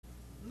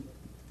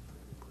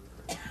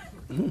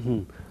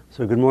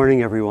So good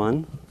morning,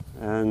 everyone,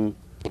 and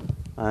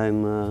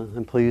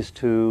I'm pleased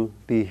to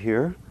be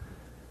here.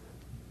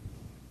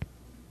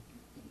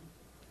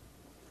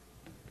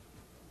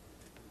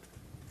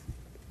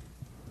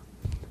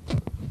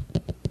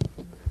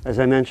 As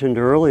I mentioned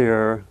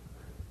earlier,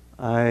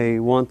 I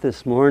want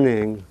this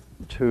morning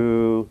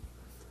to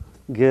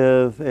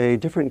give a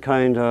different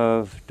kind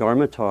of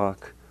Dharma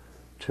talk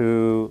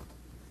to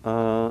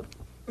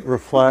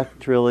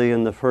reflect really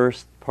in the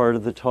first part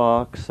of the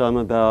talk some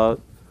about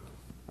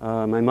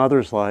my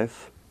mother's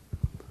life,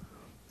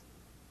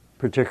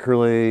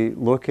 particularly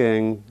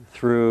looking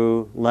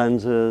through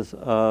lenses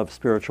of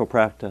spiritual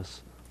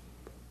practice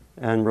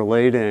and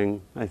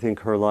relating, I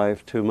think, her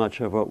life to much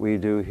of what we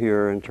do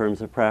here in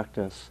terms of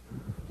practice.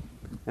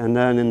 And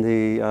then in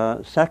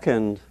the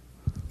second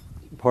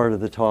part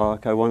of the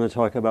talk, I want to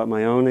talk about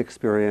my own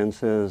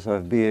experiences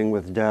of being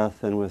with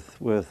death and with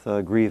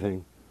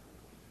grieving.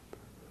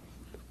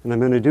 And I'm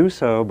going to do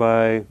so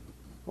by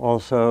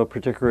also,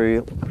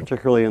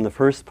 particularly in the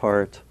first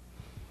part,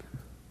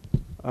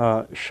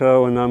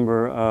 show a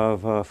number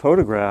of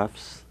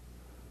photographs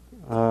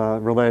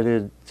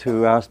related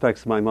to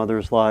aspects of my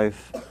mother's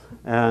life.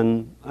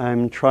 And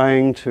I'm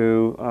trying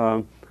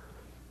to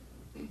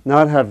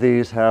not have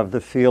these have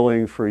the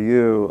feeling for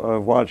you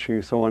of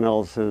watching someone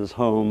else's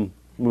home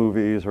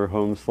movies or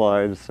home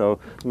slides. So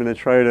I'm going to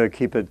try to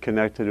keep it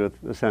connected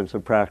with a sense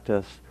of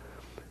practice.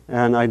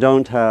 And I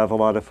don't have a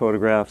lot of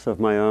photographs of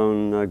my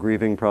own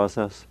grieving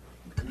process.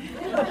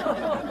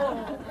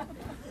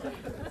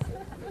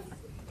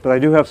 But I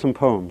do have some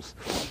poems.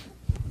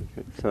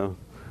 Okay, so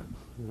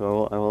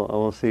I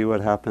will see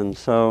what happens.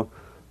 So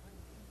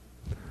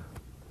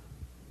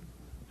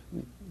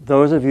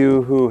those of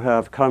you who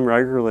have come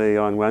regularly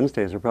on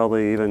Wednesdays, or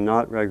probably even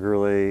not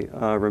regularly,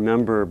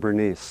 remember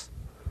Bernice.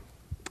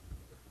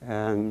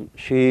 And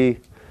she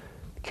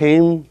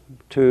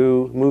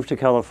moved to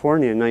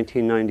California in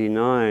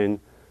 1999,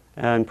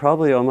 and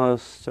probably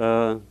almost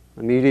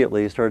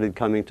immediately started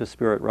coming to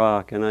Spirit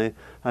Rock. And I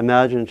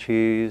imagine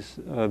she's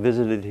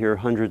visited here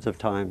hundreds of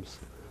times,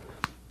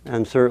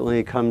 and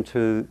certainly come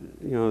to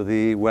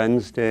the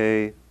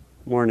Wednesday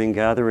morning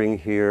gathering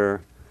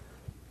here,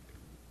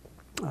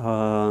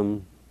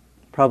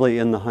 probably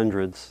in the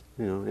hundreds,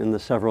 in the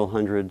several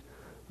hundred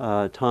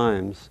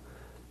times.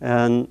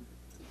 And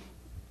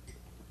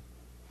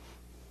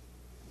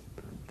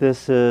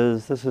This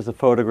is a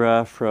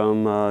photograph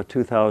from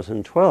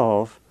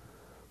 2012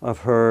 of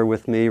her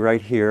with me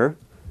right here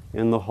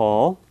in the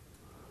hall.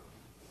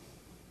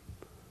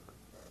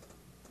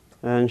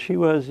 And she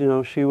was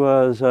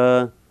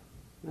at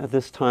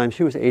this time,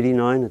 she was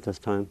 89 at this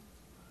time.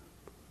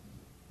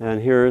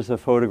 And here's a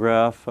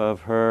photograph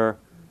of her,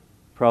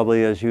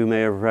 probably as you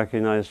may have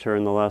recognized her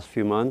in the last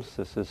few months.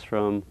 This is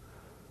from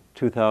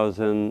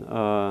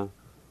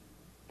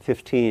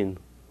 2015,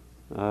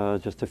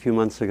 just a few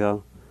months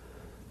ago.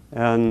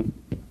 And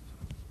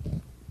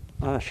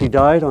she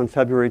died on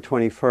February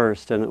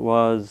 21st, and it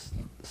was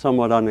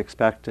somewhat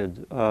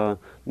unexpected.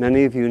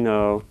 Many of you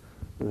know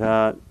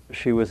that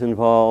she was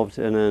involved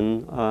in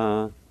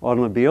an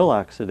automobile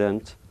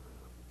accident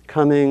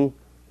coming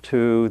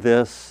to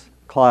this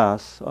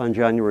class on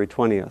January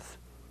 20th.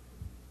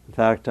 In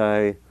fact,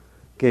 I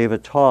gave a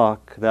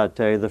talk that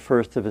day, the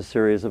first of a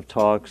series of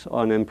talks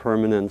on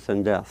impermanence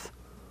and death.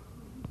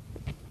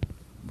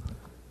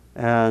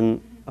 And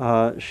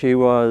she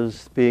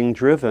was being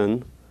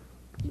driven,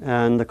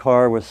 and the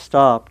car was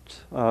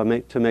stopped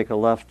to make a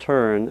left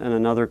turn, and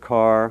another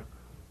car,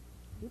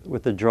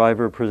 with the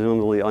driver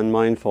presumably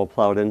unmindful,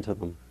 plowed into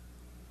them.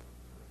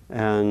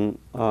 And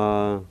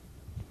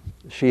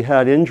she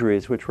had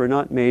injuries which were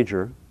not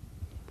major,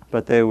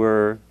 but they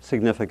were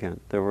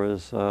significant. There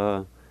was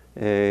a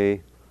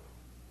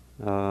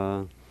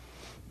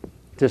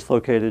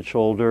dislocated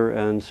shoulder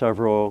and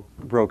several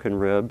broken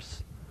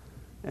ribs,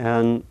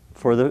 and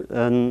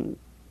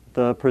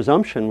the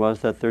presumption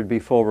was that there'd be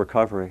full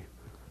recovery.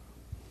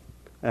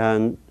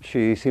 And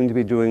she seemed to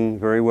be doing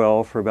very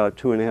well for about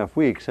 2.5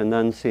 weeks, and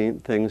then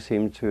things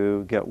seemed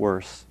to get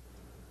worse.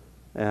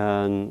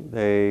 And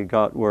they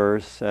got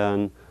worse,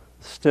 and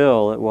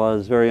still it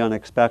was very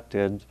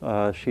unexpected.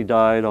 She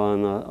died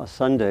on a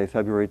Sunday,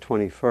 February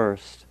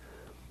 21st.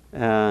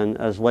 And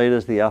as late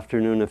as the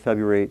afternoon of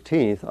February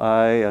 18th,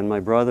 I and my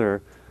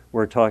brother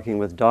were talking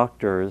with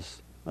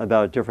doctors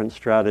about different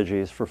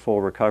strategies for full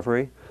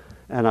recovery.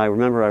 And I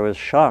remember I was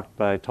shocked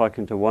by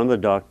talking to one of the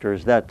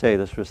doctors that day,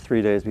 this was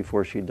 3 days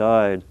before she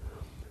died,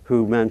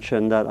 who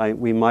mentioned that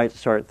we might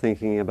start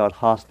thinking about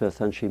hospice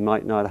and she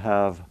might not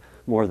have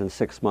more than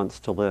 6 months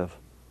to live,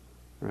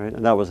 right?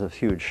 And that was a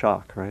huge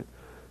shock, right?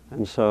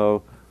 And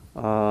so,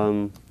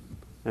 and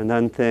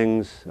then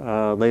things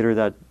later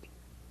that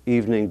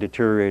evening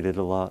deteriorated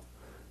a lot,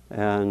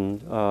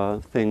 and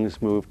things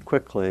moved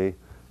quickly,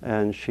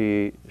 and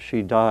she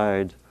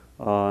died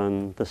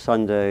on the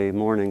Sunday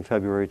morning,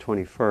 February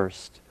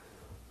 21st.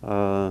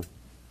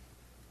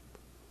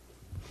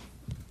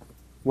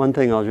 One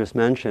thing I'll just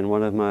mention,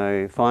 one of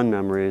my fond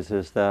memories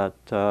is that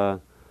the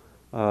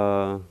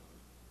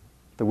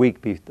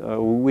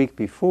a week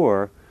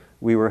before,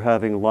 we were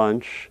having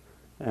lunch,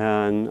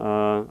 and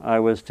I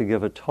was to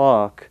give a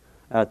talk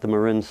at the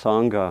Marin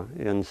Sangha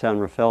in San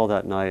Rafael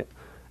that night,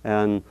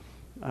 and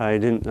I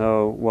didn't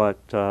know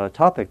what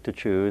topic to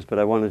choose, but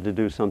I wanted to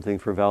do something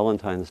for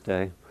Valentine's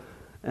Day.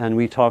 And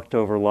we talked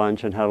over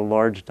lunch and had a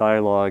large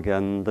dialogue,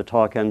 and the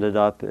talk ended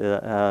up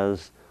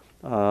as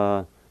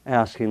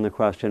asking the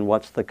question,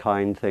 what's the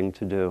kind thing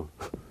to do?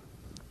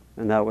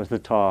 And that was the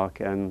talk,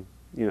 and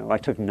I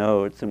took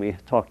notes and we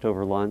talked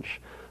over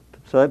lunch.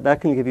 So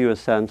that can give you a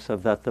sense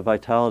of that the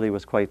vitality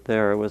was quite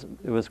there.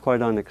 It was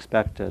quite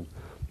unexpected.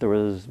 There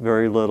was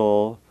very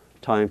little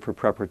time for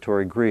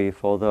preparatory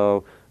grief,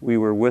 although we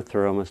were with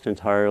her almost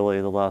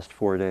entirely the last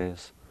 4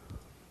 days.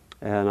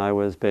 And I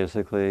was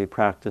basically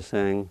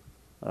practicing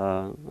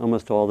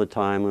almost all the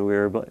time.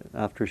 When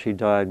after she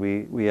died,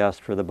 we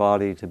asked for the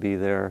body to be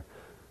there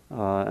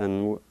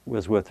and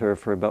was with her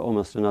for about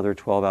almost another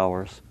 12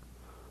 hours.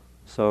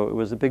 So it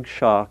was a big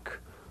shock,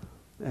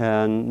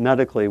 and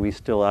medically we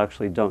still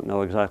actually don't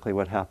know exactly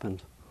what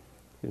happened.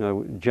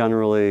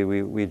 Generally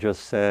we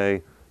just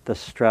say the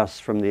stress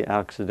from the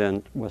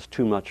accident was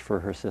too much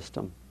for her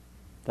system.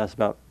 That's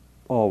about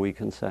all we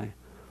can say,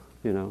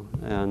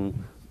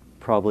 and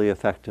probably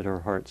affected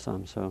her heart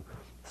some, so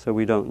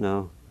we don't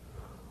know.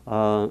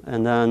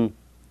 And then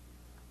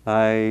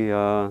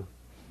I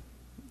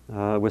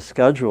was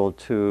scheduled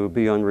to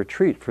be on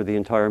retreat for the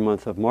entire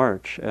month of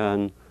March,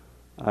 and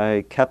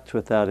I kept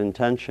with that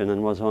intention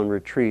and was on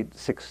retreat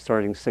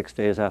starting 6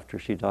 days after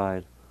she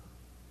died,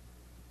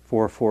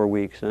 for 4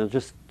 weeks. And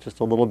just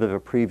a little bit of a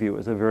preview. It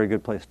was a very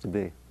good place to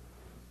be.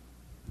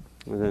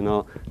 And then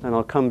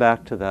I'll come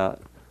back to that.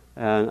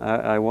 And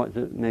I want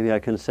to, maybe I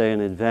can say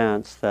in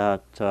advance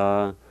that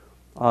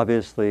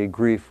obviously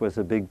grief was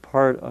a big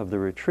part of the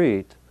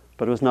retreat,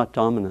 but it was not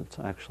dominant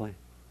actually,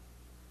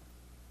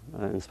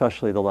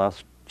 especially the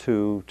last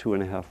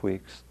 2.5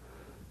 weeks.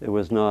 It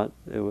was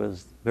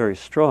very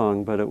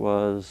strong, but it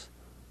was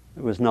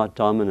not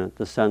dominant.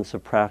 The sense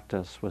of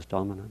practice was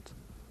dominant.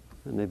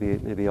 And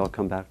maybe I'll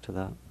come back to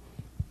that.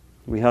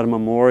 We had a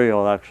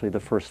memorial actually the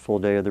first full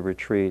day of the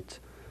retreat,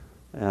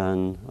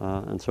 and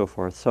so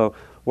forth. So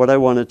what I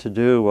wanted to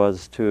do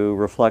was to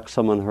reflect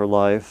some on her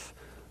life,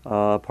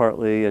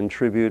 partly in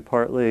tribute,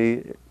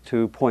 partly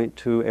to point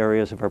to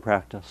areas of our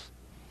practice.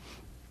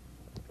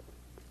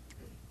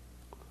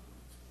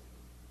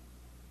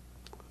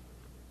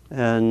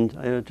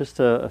 And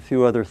just a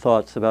few other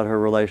thoughts about her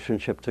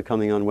relationship to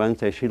coming on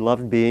Wednesday. She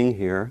loved being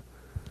here.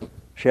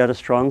 She had a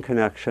strong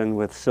connection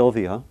with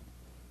Sylvia.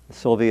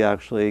 Sylvia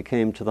actually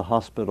came to the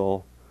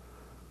hospital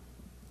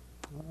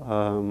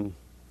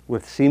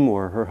with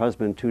Seymour, her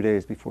husband, 2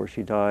 days before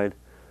she died.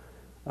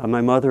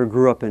 My mother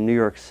grew up in New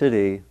York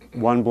City,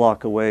 1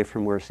 block away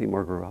from where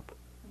Seymour grew up.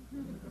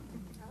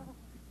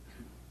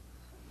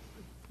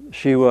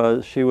 She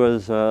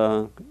was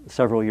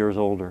several years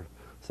older.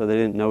 So they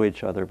didn't know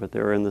each other, but they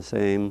were in the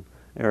same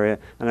area.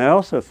 And I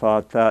also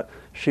thought that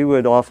she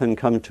would often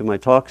come to my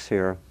talks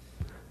here,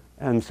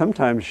 and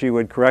sometimes she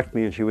would correct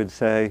me and she would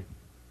say,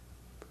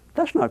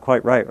 that's not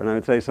quite right. When I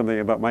would say something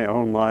about my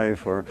own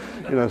life or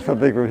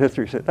something from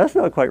history, she said, that's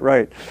not quite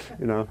right.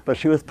 But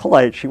she was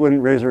polite. She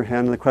wouldn't raise her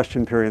hand in the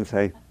question period and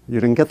say, you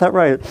didn't get that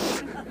right.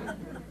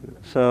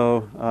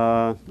 So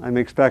I'm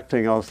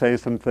expecting I'll say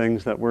some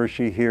things that were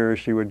she here,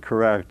 she would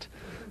correct.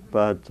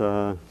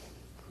 But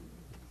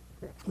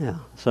yeah,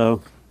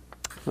 so,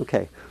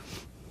 okay.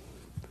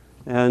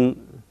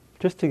 And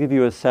just to give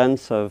you a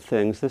sense of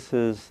things, this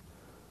is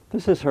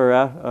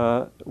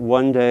her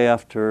one day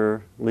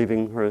after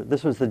leaving her.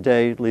 This was the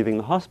day leaving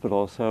the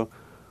hospital. So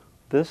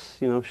this,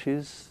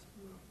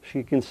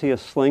 she can see a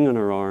sling in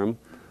her arm,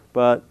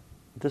 but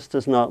this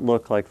does not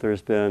look like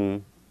there's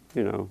been,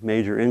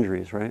 major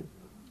injuries, right?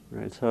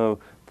 Right. So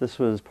this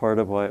was part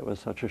of why it was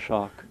such a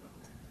shock.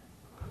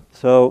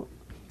 So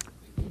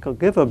I'll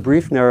give a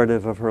brief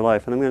narrative of her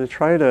life, and I'm going to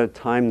try to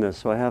time this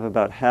so I have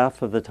about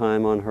half of the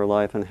time on her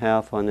life and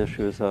half on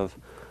issues of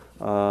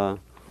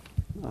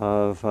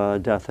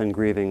death and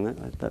grieving.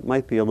 That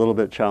might be a little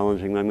bit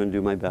challenging, but I'm going to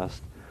do my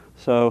best.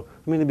 So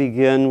I'm going to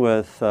begin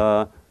with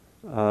her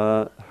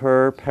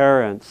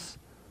parents.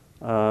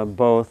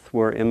 Both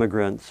were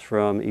immigrants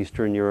from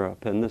Eastern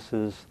Europe, and this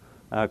is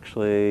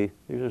actually,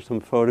 these are some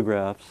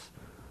photographs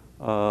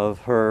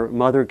of her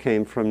mother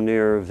came from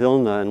near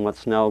Vilna in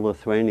what's now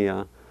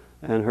Lithuania,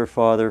 and her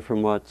father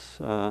from what's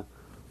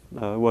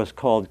was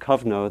called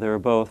Kovno. They were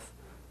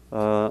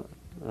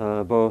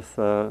both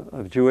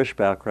of Jewish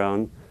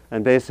background,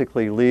 and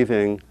basically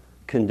leaving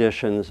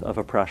conditions of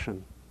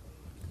oppression,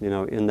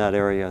 in that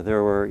area.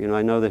 There were,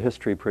 I know the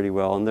history pretty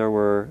well, and there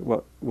were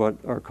what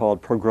are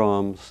called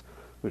pogroms,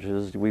 which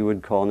is we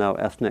would call now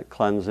ethnic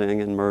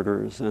cleansing and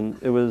murders, and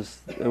it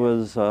was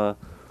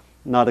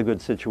not a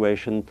good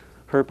situation.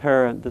 Her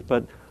parent,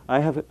 but I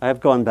have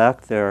gone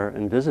back there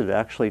and visited,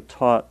 actually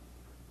taught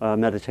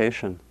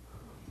meditation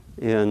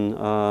in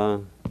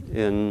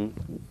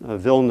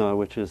Vilna,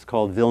 which is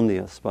called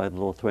Vilnius by the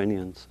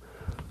Lithuanians,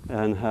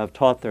 and have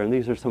taught there. And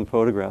these are some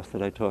photographs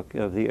that I took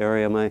of the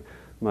area.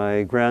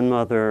 My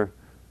grandmother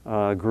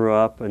grew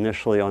up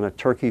initially on a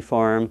turkey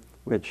farm,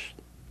 which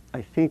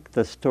I think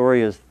the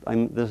story is,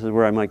 this is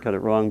where I might get it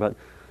wrong, but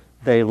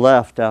they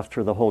left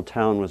after the whole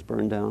town was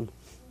burned down.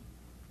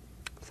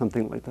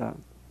 Something like that.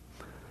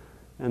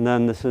 And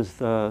then this is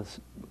the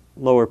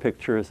lower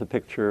picture is a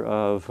picture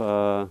of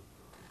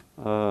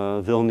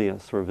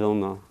Vilnius or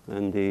Vilna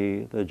and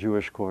the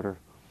Jewish quarter.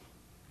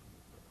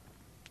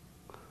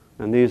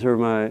 And these are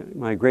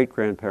my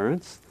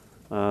great-grandparents,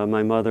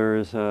 my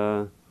mother's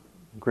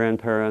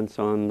grandparents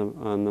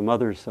on the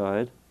mother's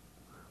side,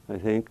 I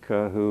think,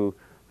 who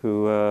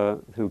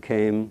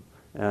came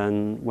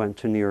and went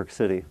to New York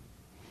City.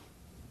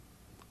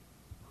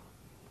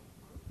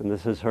 And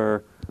this is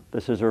her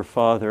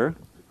father,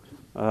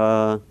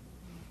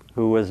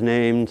 who was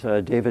named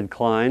David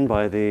Klein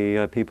by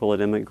the people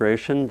at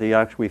immigration. We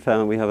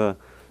have a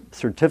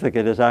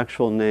certificate. His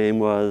actual name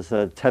was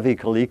Tevi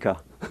Kalika.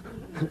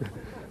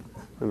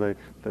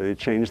 They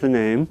changed the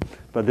name,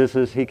 but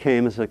he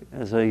came as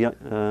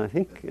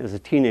a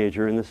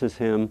teenager, and this is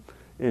him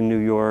in New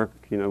York,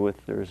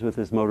 with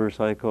his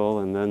motorcycle,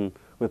 and then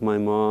with my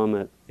mom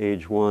at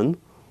age 1.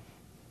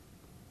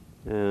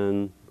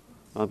 And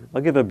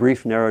I'll give a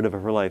brief narrative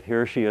of her life.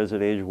 Here she is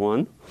at age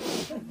 1.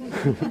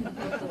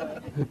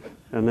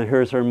 And then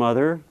here's her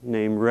mother,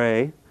 named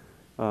Ray.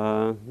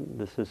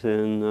 This is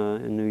in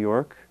New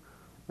York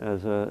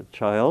as a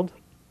child.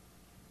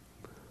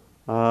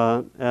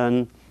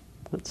 And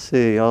let's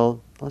see,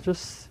 I'll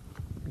just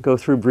go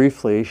through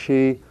briefly.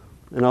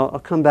 And I'll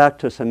come back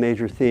to some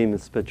major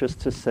themes, but just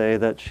to say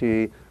that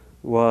she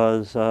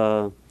was,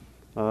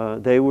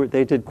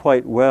 they did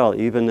quite well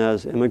even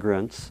as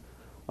immigrants,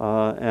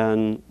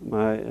 and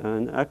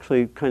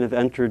actually kind of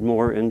entered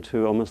more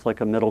into almost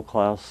like a middle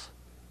class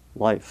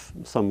life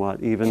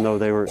somewhat, even though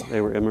they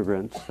were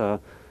immigrants.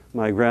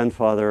 My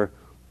grandfather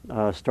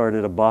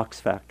started a box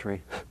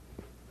factory.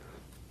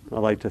 I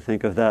like to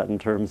think of that in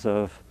terms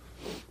of,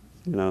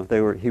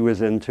 he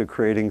was into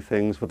creating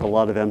things with a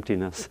lot of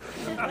emptiness.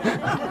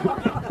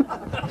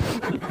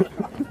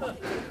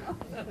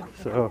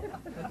 So,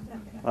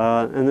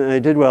 and they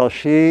did well.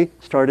 She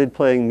started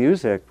playing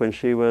music when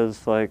she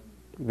was like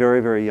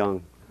very, very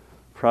young,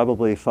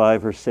 probably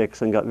 5 or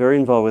 6, and got very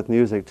involved with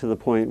music to the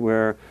point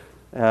where,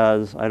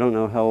 as I don't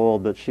know how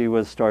old, but she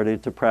was starting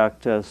to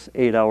practice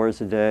 8 hours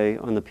a day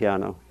on the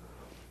piano,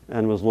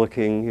 and was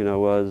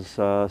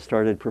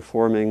started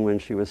performing when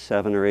she was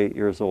 7 or 8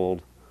 years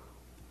old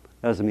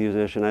as a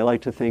musician. I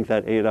like to think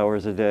that 8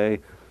 hours a day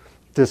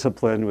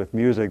discipline with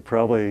music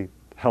probably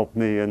helped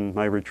me in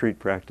my retreat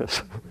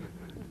practice.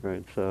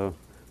 Right, so,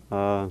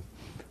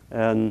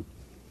 and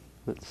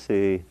let's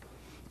see,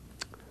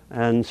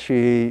 and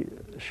she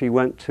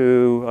went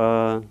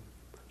to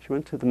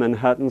the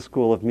Manhattan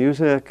School of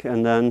Music,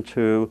 and then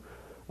to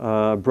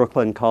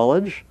Brooklyn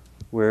College,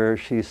 where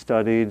she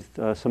studied.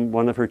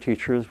 One of her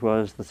teachers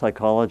was the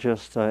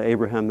psychologist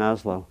Abraham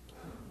Maslow,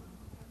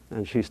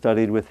 and she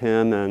studied with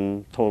him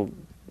and told.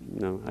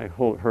 I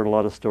heard a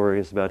lot of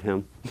stories about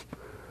him.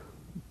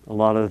 A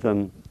lot of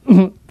them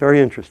very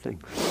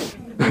interesting,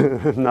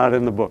 not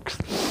in the books.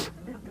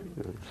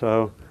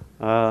 So,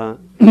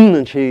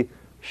 and she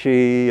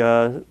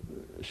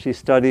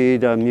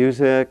studied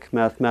music,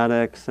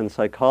 mathematics, and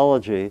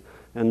psychology,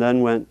 and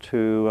then went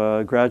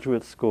to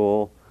graduate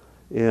school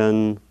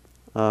at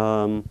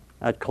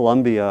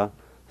Columbia,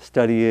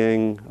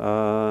 studying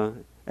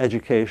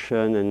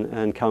education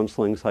and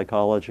counseling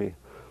psychology,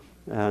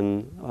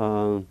 and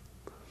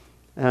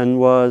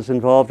was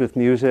involved with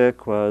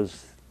music.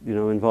 Was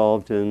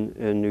involved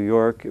in New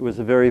York. It was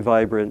a very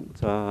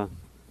vibrant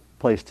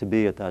place to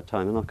be at that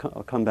time, and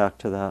I'll come back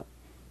to that.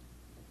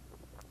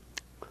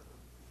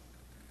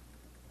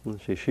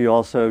 She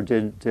also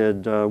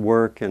did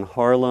work in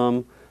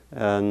Harlem,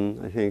 and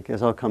I think,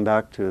 as I'll come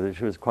back to, that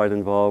she was quite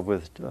involved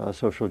with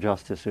social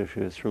justice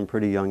issues from a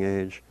pretty young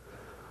age.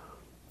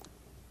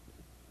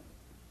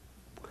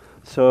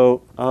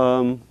 So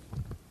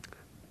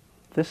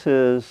this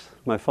is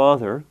my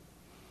father,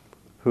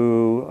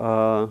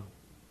 who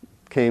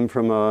came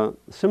from a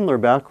similar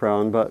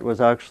background, but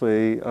was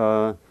actually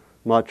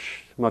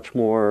much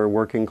more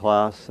working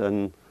class,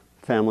 and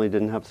family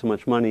didn't have so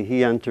much money.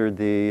 He entered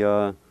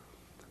the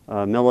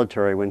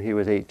military when he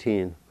was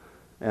 18,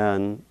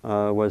 and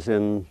was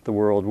in the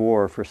World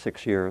War for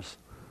 6 years.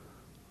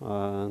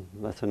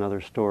 That's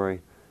another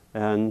story.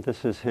 And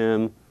this is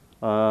him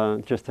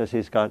just as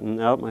he's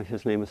gotten out.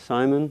 His name is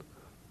Simon.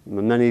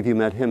 Many of you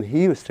met him.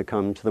 He used to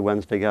come to the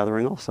Wednesday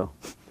gathering also.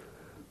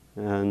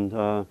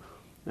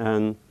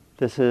 And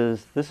this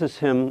is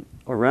him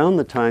around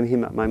the time he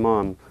met my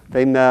mom.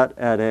 They met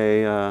at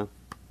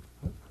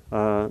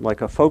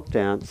like a folk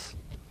dance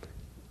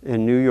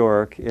in New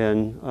York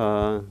in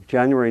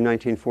January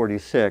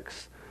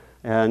 1946,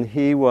 and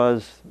he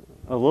was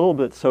a little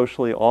bit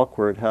socially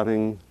awkward,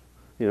 having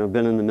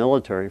been in the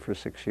military for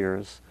 6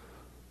 years,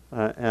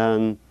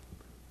 and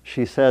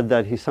she said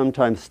that he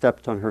sometimes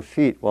stepped on her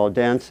feet while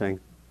dancing,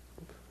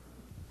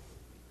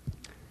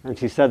 and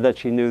she said that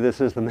she knew,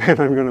 this is the man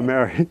I'm going to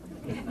marry.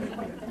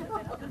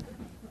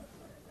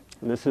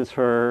 And this is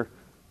her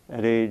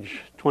at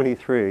age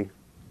 23,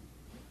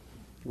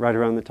 right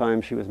around the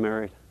time she was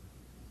married.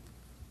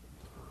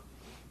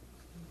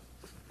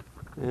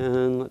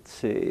 And let's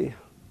see.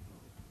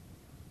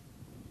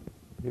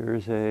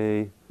 Here's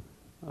a.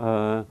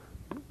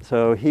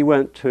 So he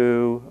went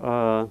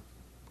to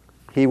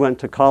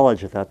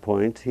college at that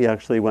point. He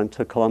actually went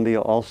to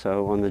Columbia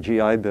also on the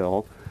GI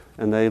Bill,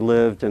 and they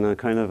lived in a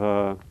kind of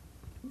a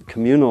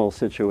communal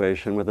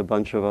situation with a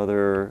bunch of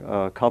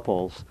other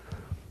couples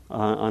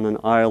on an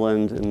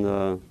island in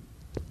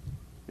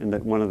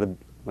one of the,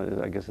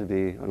 I guess it'd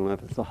be, I don't know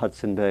if it's the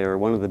Hudson Bay or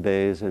one of the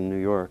bays in New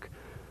York,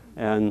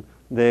 and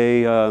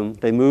they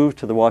moved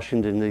to the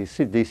Washington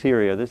D.C.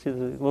 area. This is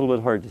a little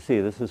bit hard to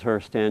see. This is her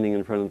standing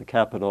in front of the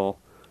Capitol,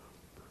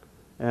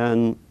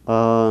 and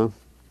I'll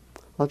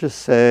just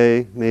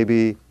say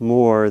maybe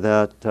more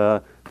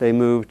that they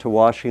moved to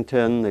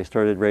Washington. They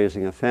started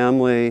raising a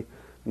family.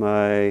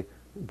 My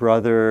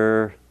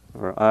brother,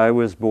 or I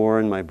was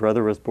born, my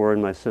brother was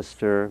born, my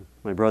sister,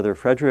 my brother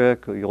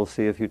Frederick, who you'll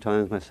see a few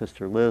times, my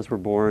sister Liz were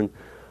born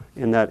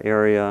in that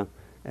area,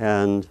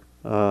 and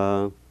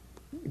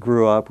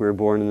grew up. We were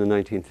born in the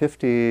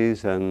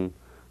 1950s and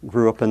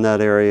grew up in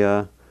that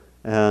area,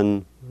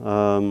 and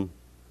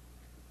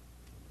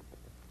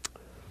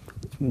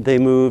they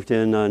moved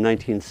in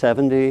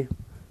 1970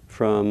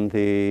 from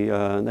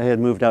the, they had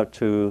moved out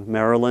to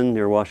Maryland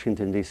near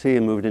Washington, D.C.,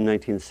 and moved in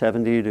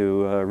 1970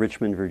 to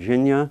Richmond,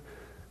 Virginia,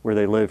 where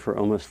they lived for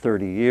almost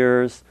 30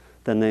 years.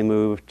 Then they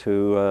moved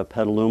to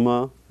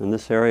Petaluma in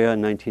this area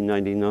in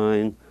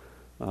 1999.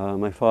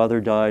 My father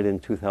died in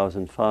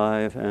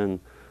 2005, and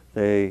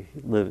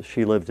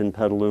she lived in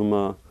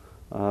Petaluma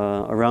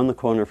around the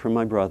corner from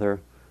my brother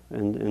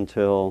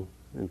until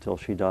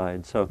she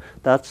died. So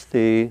that's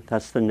the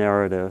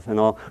narrative, and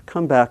I'll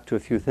come back to a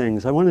few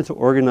things. I wanted to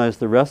organize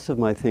the rest of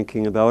my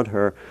thinking about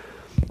her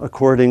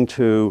according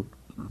to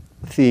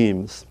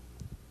themes,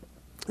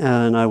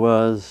 and I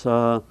was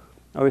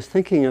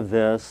thinking of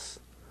this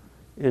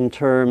in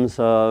terms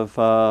of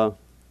our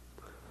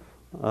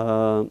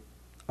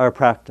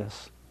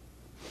practice.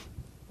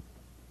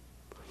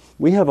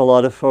 We have a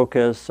lot of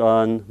focus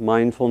on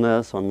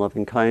mindfulness, on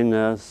loving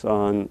kindness,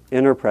 on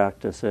inner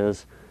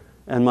practices.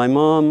 And my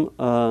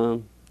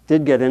mom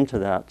did get into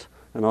that,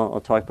 and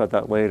I'll talk about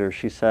that later.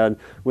 She said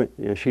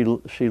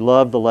she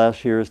loved the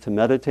last years to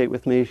meditate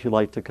with me. She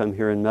liked to come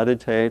here and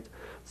meditate.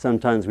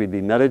 Sometimes we'd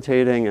be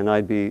meditating, and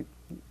I'd be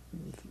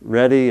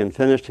ready and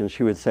finished, and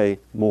she would say,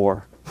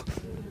 more.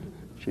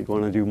 She'd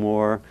want to do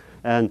more.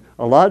 And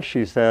a lot,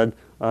 she said,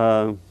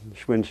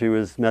 when she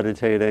was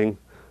meditating,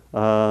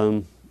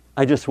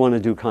 I just want to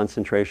do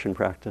concentration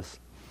practice.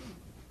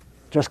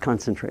 Just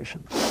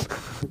concentration.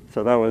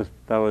 So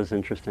that was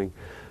interesting.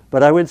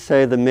 But I would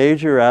say the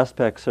major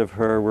aspects of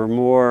her were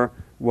more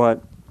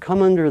what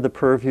come under the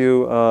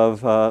purview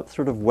of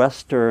sort of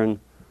Western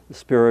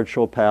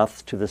spiritual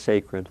paths to the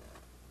sacred.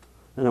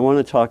 And I want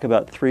to talk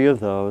about three of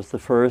those. The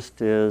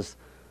first is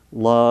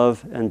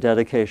love and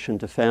dedication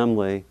to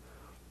family.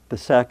 The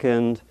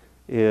second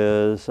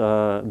is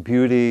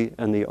beauty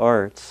and the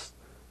arts.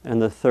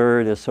 And the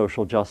third is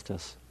social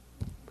justice.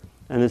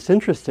 And it's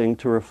interesting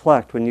to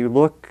reflect, when you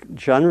look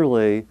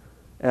generally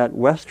at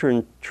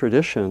Western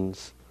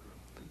traditions,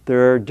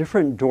 there are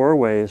different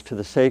doorways to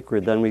the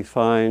sacred than we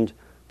find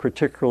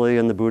particularly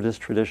in the Buddhist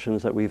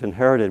traditions that we've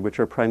inherited, which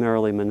are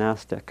primarily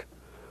monastic.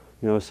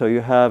 So you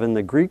have in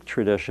the Greek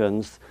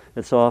traditions,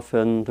 the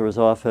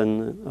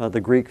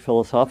Greek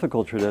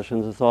philosophical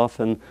traditions,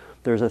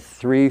 there's a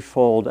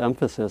threefold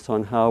emphasis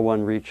on how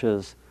one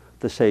reaches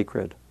the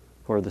sacred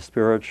or the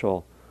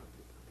spiritual,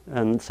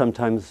 and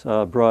sometimes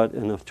brought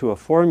to a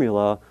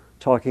formula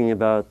talking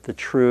about the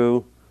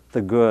true,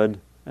 the good,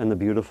 and the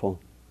beautiful.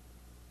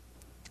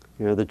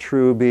 The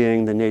true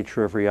being the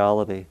nature of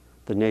reality,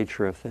 the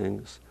nature of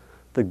things.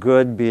 The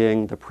good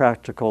being the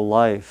practical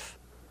life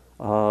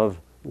of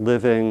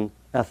living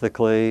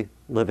ethically,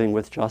 living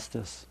with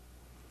justice.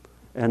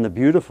 And the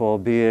beautiful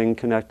being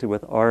connected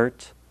with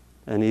art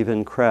and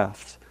even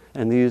craft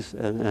and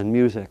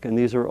music. And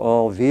these are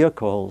all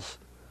vehicles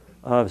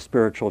of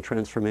spiritual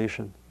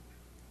transformation.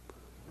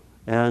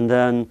 And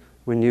then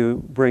when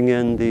you bring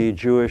in the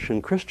Jewish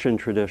and Christian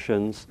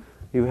traditions,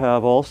 you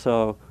have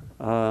also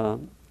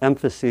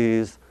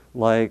emphases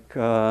like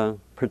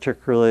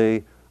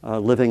particularly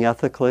living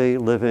ethically,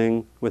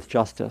 living with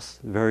justice,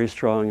 very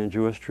strong in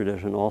Jewish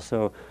tradition.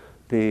 Also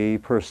the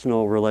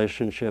personal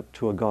relationship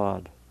to a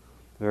God,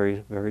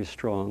 very, very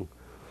strong.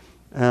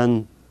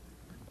 And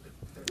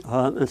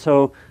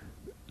so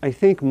I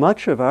think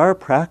much of our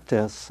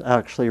practice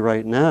actually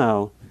right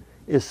now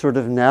is sort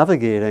of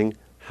navigating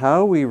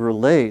how we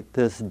relate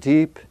this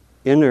deep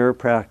inner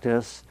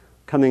practice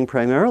coming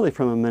primarily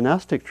from a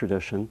monastic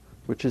tradition,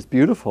 which is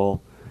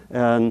beautiful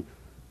and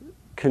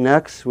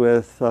connects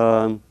with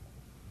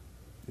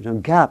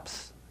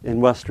gaps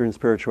in Western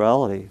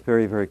spirituality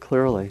very, very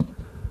clearly.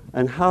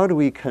 And how do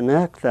we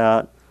connect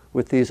that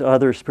with these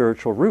other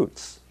spiritual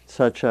roots,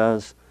 such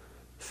as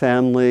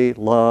family,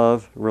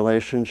 love,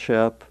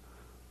 relationship,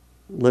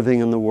 living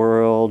in the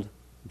world,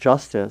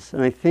 justice?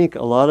 And I think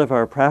a lot of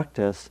our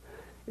practice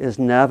is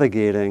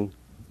navigating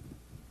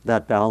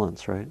that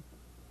balance, right?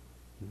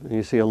 And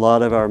you see a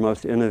lot of our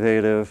most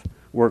innovative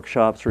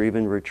workshops or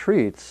even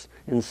retreats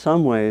in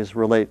some ways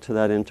relate to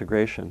that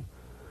integration.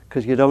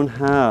 Because we don't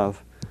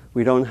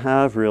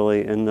have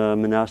really in the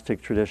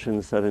monastic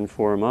traditions that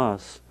inform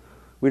us,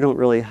 we don't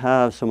really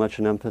have so much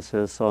an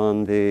emphasis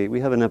on we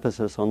have an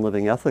emphasis on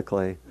living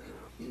ethically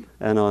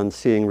and on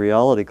seeing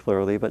reality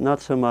clearly, but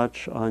not so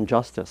much on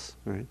justice,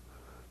 right?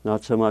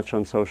 Not so much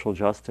on social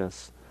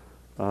justice,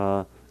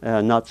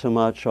 and not so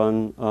much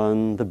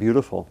on the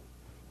beautiful,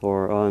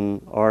 or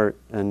on art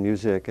and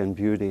music and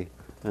beauty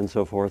and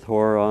so forth,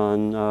 or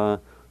on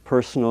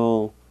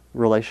personal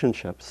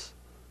relationships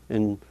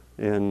in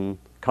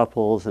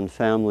couples and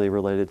family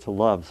related to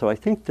love. So I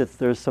think that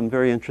there's some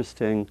very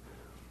interesting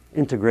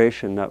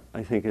integration that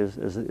I think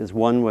is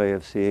one way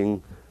of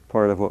seeing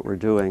part of what we're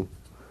doing.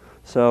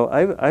 So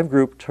I've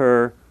grouped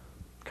her,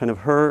 kind of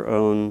her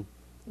own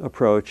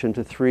approach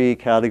into three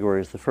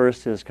categories. The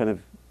first is kind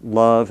of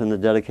love and the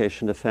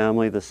dedication to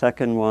family. The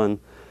second one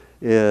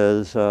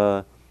is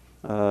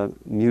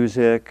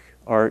music,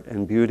 art,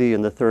 and beauty.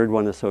 And the third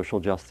one is social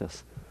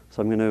justice.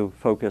 So I'm going to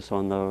focus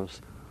on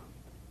those.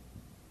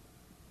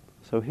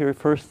 So here,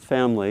 first,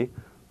 family.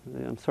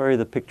 I'm sorry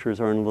the pictures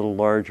aren't a little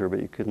larger,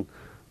 but you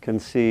can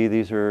see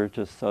these are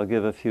just, I'll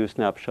give a few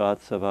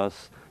snapshots of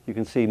us. You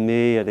can see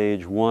me at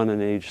age 1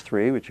 and age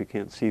 3, which you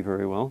can't see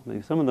very well.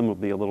 Maybe some of them will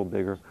be a little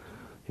bigger.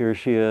 Here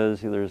she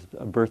is. There's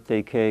a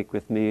birthday cake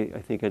with me, I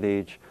think, at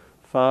age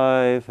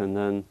 5, and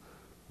then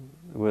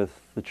with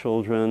the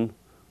children.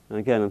 And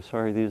again, I'm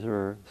sorry these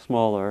are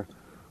smaller.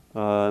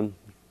 Kind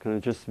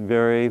of just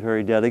very,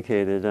 very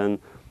dedicated. And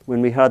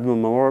when we had the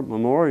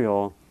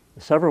memorial,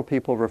 several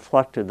people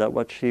reflected that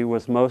what she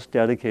was most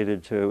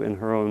dedicated to in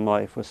her own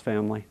life was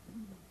family.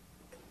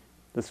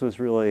 This was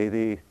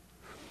really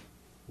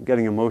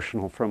getting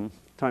emotional from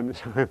time to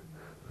time.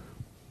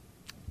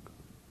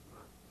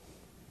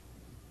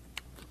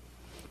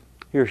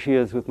 Here she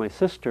is with my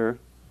sister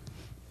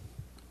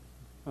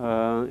in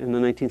the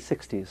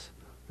 1960s.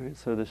 Right?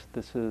 So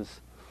this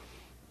is,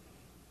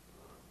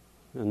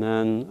 and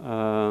then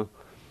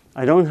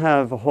I don't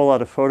have a whole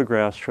lot of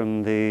photographs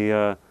from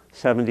the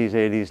 70s,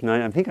 80s,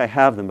 90s. I think I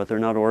have them, but they're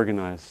not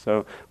organized.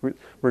 So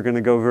we're going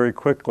to go very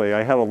quickly.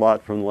 I have a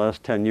lot from the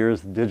last 10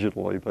 years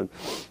digitally, but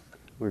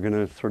we're going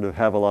to sort of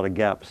have a lot of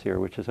gaps here,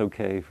 which is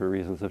okay for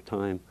reasons of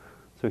time.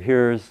 So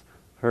here's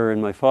her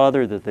and my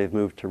father, that they've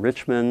moved to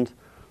Richmond,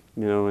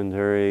 and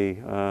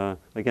very,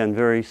 again,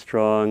 very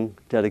strong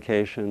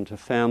dedication to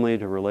family,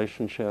 to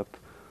relationship.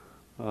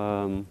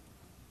 With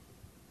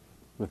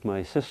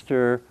my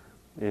sister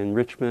in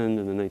Richmond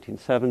in the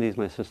 1970s,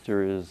 my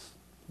sister is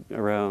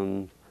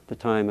around the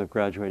time of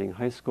graduating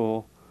high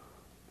school.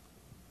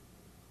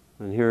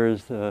 And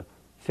here's the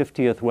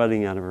 50th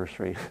wedding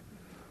anniversary.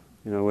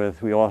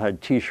 We all had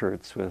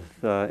T-shirts with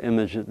the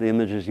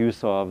images you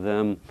saw of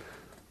them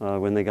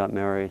when they got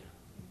married.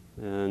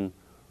 And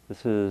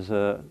this is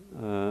a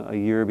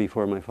year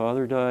before my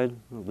father died,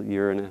 a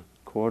year and a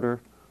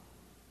quarter.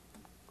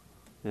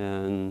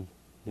 And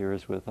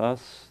here's with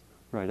us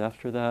right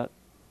after that.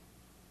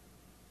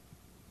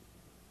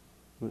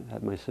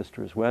 At my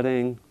sister's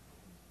wedding.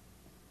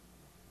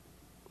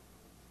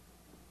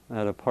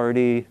 At a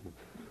party.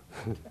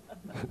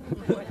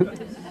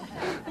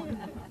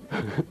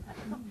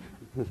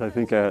 I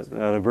think at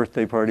a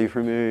birthday party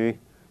for me,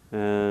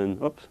 and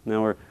oops,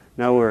 now we're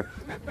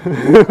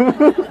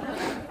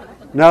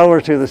now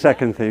we're to the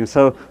second theme.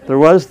 So there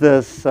was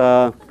this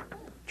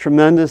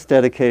tremendous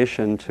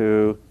dedication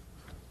to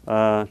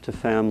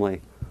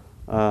family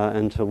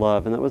and to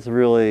love, and that was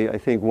really, I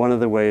think, one of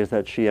the ways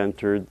that she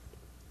entered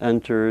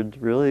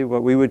really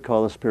what we would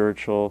call a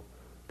spiritual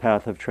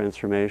path of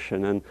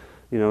transformation. And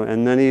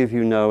and many of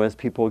you know, as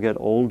people get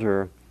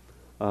older,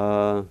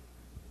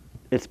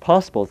 it's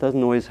possible. It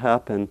doesn't always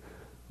happen,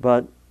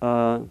 but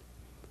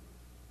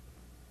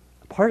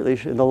partly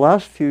in the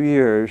last few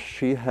years,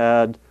 she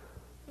had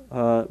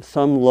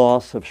some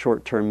loss of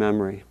short-term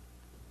memory.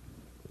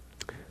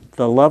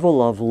 The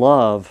level of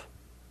love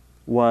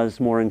was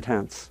more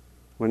intense.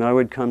 When I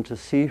would come to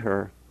see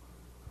her,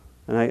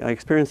 and I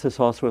experienced this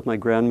also with my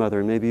grandmother,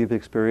 and maybe you've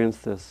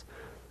experienced this,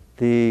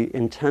 the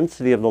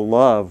intensity of the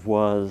love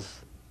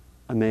was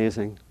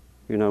amazing.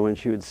 When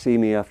she would see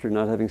me after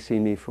not having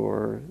seen me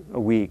for a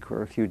week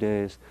or a few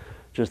days,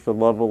 just the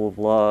level of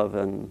love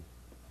and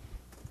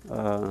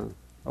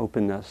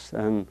openness,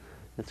 and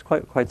it's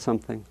quite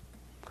something.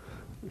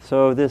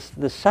 So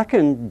the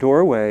second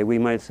doorway, we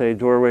might say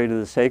doorway to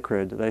the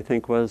sacred, that I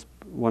think was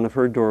one of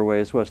her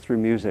doorways, was through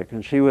music.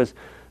 And she was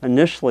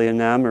initially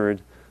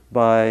enamored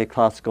by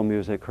classical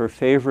music. Her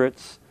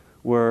favorites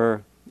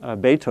were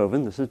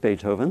Beethoven, this is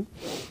Beethoven,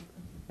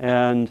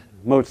 and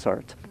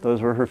Mozart.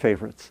 Those were her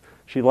favorites.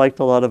 She liked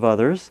a lot of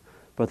others,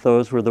 but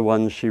those were the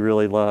ones she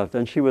really loved.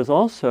 And she was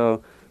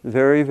also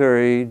very,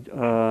 very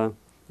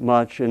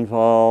much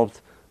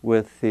involved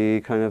with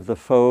the kind of the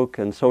folk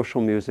and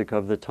social music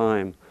of the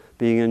time.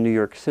 Being in New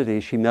York City,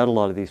 she met a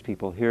lot of these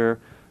people. Here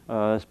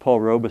is Paul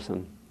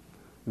Robeson.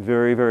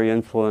 very, very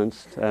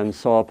influenced, and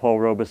saw Paul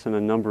Robeson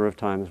a number of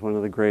times, one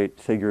of the great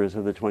figures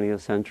of the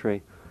 20th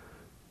century.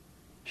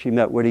 She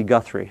met Woody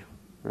Guthrie,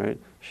 right?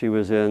 She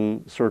was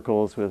in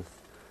circles with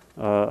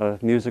a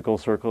musical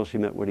circle. She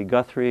met Woody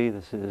Guthrie.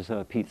 This is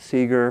Pete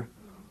Seeger.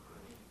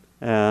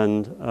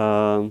 And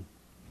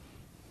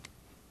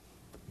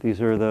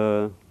these are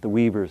the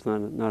Weavers,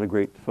 not a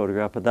great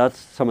photograph, but that's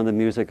some of the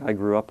music I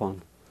grew up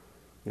on.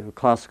 You know,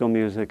 classical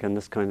music and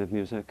this kind of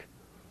music.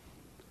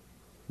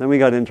 Then we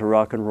got into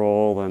rock and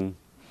roll, and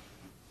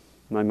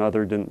my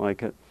mother didn't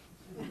like it.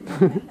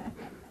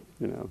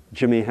 You know,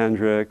 Jimi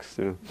Hendrix,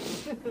 you know,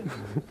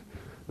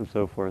 and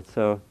so forth.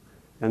 So,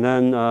 and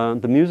then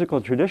the musical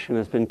tradition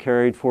has been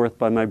carried forth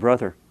by my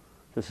brother.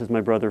 This is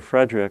my brother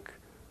Frederick,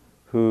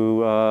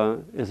 who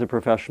is a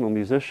professional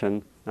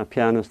musician, a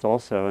pianist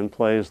also, and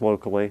plays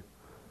locally.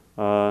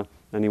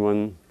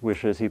 Anyone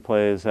wishes, he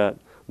plays at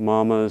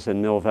Mama's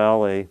in Mill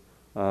Valley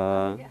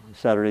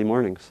Saturday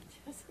mornings,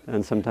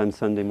 and sometimes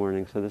Sunday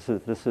mornings. So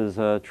this is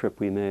a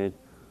trip we made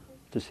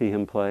to see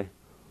him play.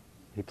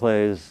 He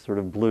plays sort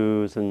of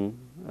blues and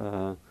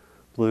New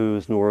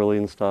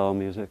Orleans style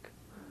music.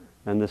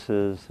 And this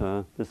is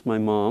my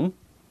mom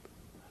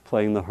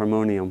playing the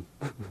harmonium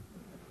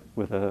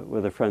with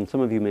a friend. Some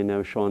of you may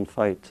know Sean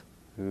Fite,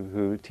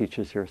 who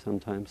teaches here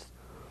sometimes.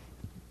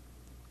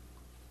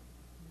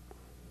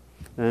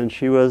 And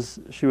she was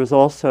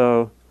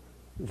also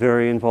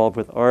very involved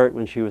with art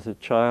when she was a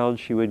child.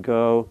 She would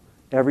go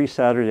every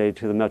Saturday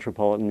to the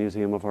Metropolitan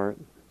Museum of Art.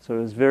 So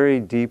it was very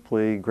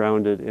deeply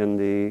grounded in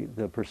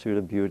the pursuit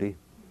of beauty.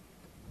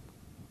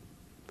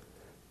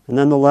 And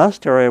then the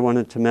last area I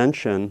wanted to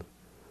mention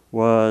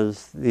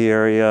was the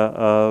area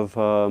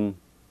of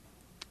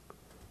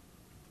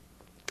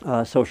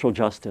social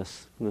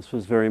justice. And this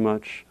was very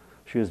much,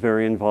 she was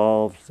very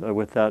involved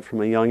with that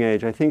from a young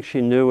age. I think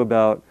she knew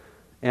about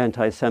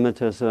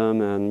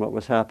anti-Semitism and what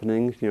was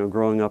happening, you know,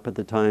 growing up at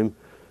the time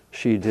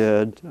she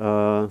did.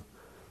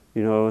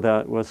 You know,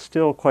 that was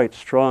still quite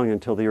strong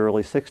until the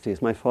early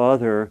 60s. My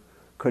father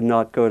could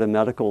not go to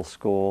medical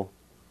school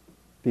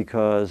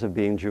because of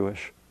being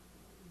Jewish,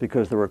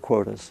 because there were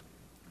quotas.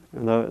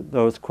 And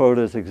those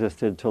quotas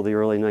existed till the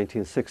early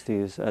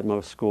 1960s at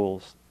most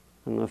schools.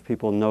 I don't know if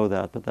people know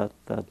that, but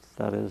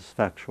that is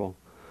factual.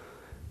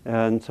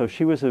 And so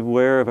she was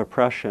aware of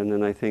oppression,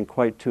 and I think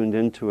quite tuned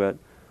into it.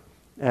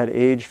 At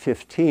age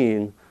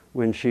 15,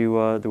 when they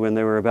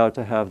were about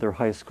to have their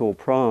high school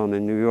prom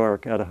in New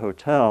York at a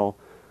hotel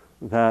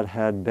that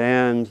had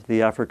banned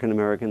the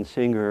African-American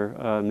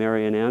singer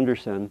Marian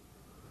Anderson,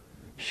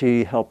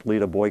 she helped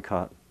lead a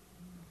boycott.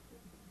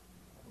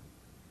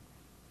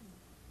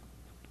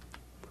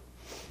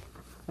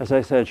 As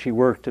I said, she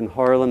worked in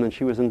Harlem and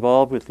she was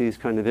involved with these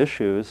kind of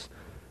issues.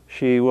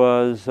 She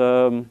was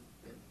at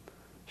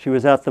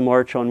the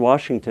March on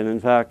Washington. In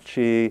fact,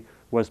 she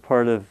was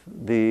part of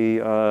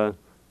the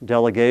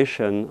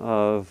delegation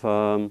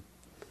of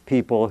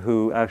people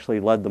who actually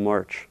led the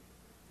march.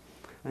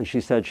 And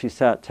she said she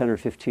sat 10 or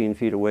 15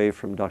 feet away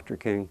from Dr.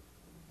 King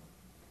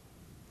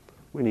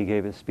when he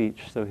gave his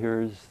speech. So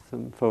here's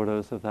some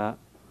photos of that.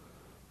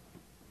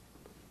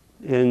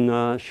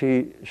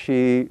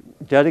 She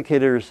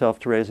dedicated herself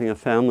to raising a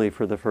family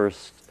for the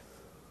first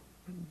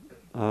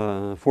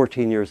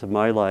 14 years of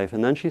my life.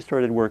 And then she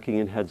started working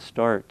in Head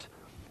Start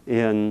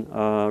in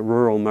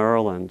rural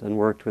Maryland and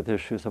worked with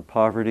issues of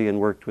poverty and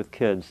worked with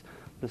kids.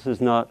 This is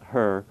not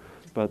her,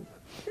 but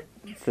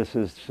this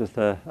is just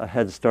a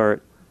Head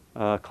Start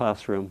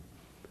classroom.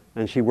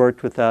 And she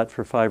worked with that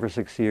for 5 or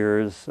 6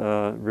 years, in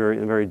a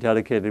very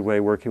dedicated way,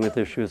 working with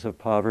issues of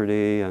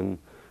poverty and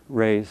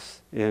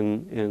race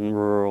in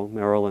rural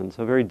Maryland.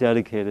 So very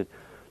dedicated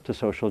to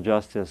social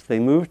justice. They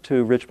moved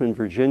to Richmond,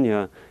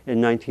 Virginia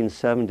in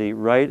 1970,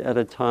 right at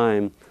a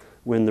time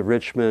when the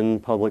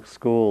Richmond public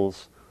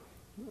schools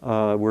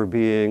were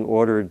being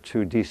ordered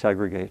to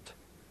desegregate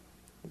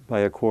by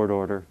a court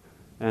order.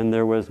 And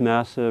there was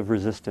massive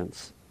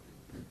resistance.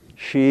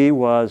 She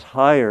was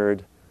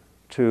hired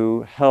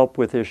to help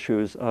with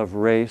issues of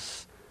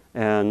race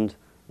and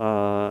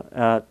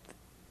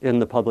in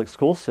the public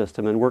school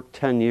system, and worked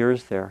 10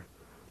 years there.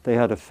 They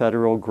had a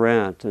federal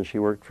grant, and she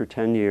worked for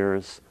 10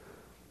 years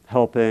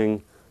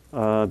helping,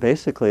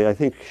 basically, I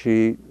think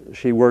she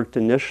worked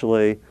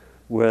initially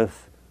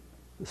with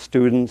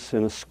students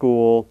in a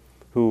school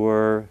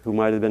who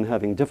might have been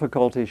having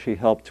difficulty. She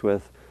helped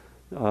with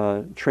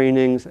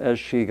trainings. As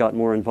she got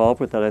more involved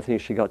with that, I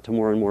think she got to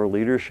more and more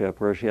leadership,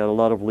 where she had a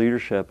lot of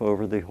leadership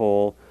over the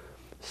whole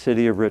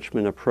City of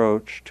Richmond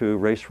approach to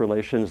race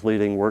relations,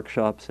 leading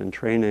workshops and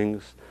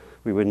trainings.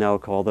 We would now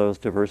call those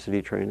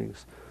diversity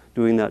trainings.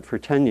 Doing that for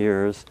 10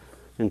 years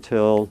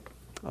until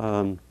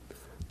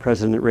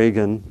President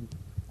Reagan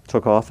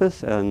took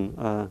office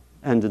and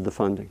ended the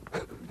funding.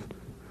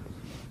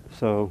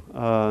 So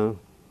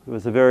it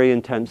was a very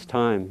intense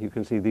time. You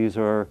can see these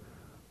are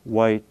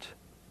white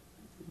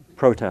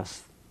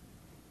protests,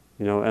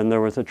 you know, and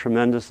there was a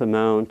tremendous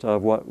amount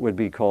of what would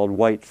be called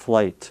white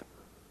flight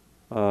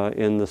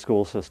in the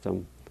school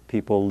system.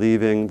 People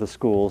leaving the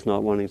schools,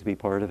 not wanting to be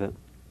part of it.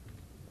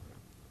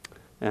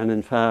 And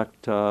in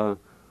fact, there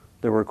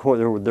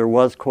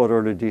was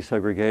court-ordered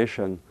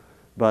desegregation,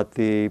 but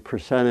the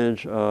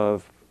percentage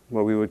of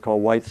what we would call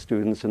white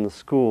students in the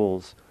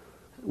schools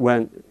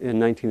went in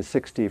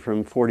 1960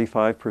 from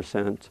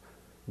 45%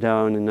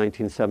 down in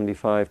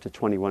 1975 to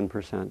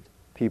 21%.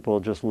 People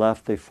just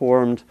left. They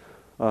formed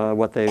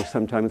what they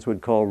sometimes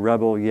would call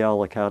rebel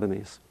Yale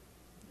academies,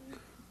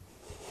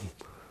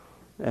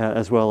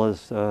 as well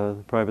as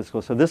private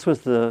schools. So this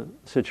was the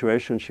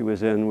situation she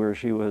was in, where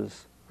she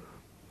was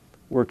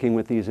working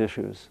with these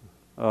issues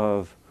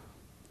of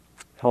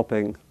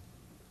helping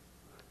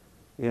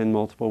in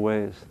multiple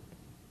ways.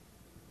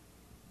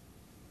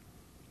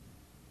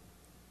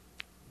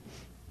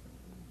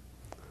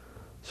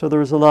 So there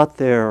was a lot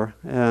there,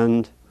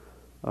 and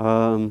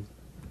I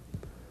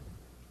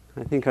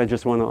think I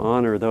just want to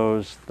honor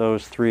those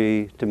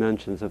three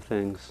dimensions of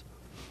things.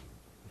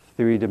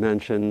 Three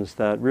dimensions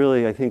that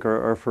really, I think,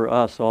 are for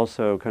us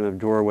also kind of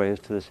doorways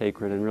to the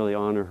sacred, and really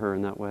honor her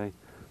in that way.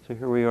 So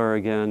here we are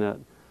again at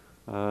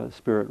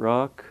Spirit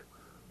Rock,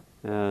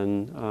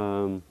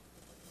 and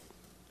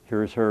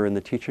here's her in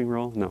the teaching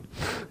role. No.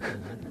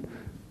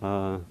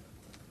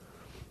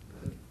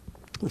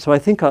 So I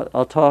think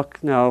I'll talk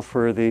now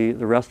for the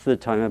rest of the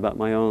time about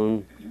my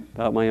own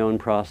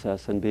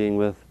process and being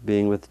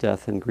with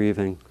death and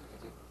grieving.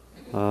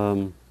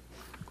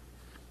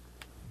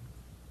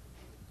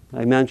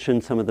 I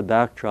mentioned some of the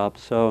backdrops.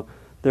 So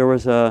there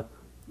was a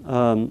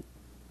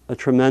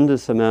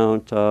tremendous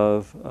amount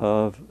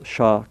of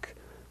shock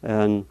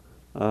and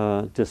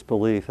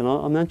disbelief, and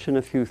I'll mention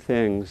a few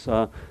things.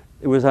 I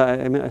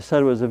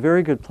said it was a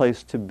very good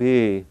place to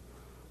be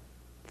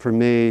for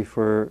me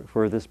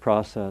for this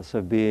process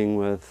of being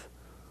with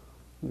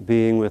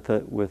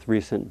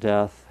recent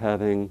death,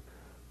 having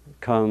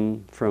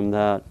come from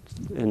that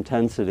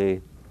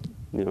intensity,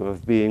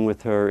 of being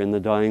with her in the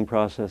dying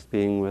process,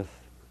 being with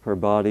her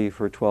body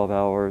for 12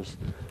 hours,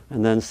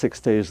 and then 6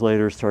 days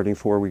later starting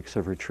 4 weeks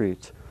of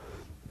retreat.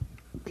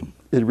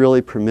 It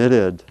really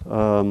permitted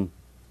a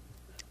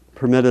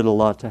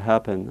lot to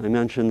happen. I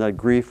mentioned that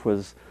grief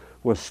was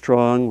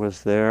strong,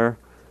 was there.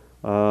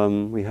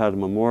 We had a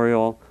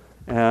memorial.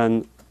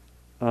 And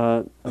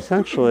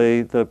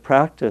essentially, the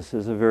practice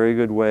is a very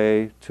good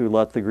way to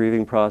let the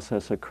grieving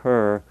process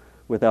occur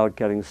without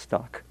getting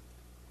stuck.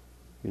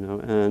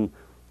 And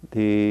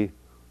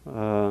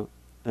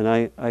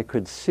I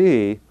could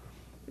see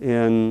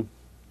in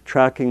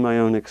tracking my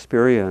own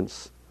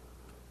experience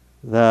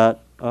that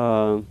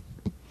the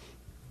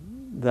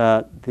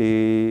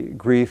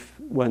grief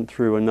went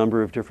through a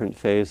number of different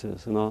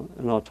phases, and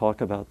I'll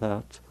talk about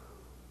that.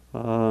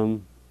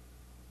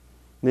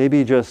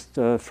 Maybe just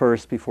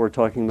first, before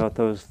talking about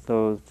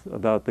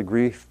about the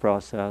grief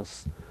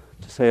process,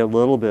 to say a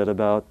little bit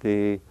about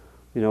I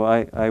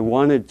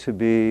wanted to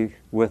be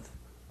with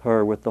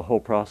her with the whole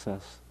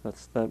process.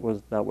 That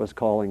was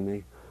calling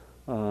me,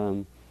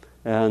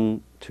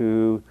 and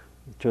to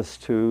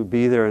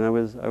be there. And I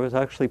was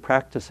actually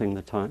practicing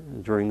the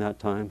time during that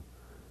time,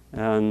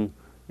 and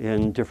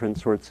in different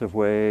sorts of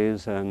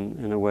ways, and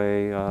in a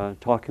way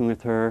talking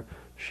with her.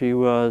 She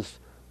was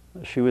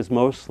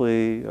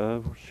mostly,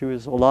 she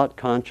was a lot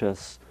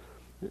conscious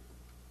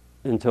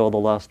until the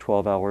last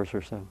 12 hours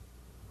or so.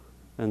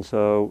 And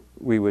so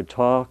we would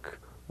talk.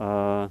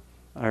 I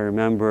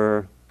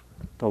remember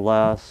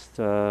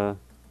the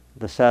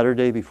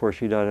Saturday before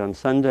she died on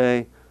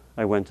Sunday,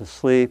 I went to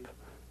sleep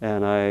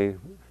and I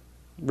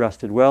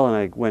rested well, and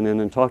I went in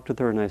and talked with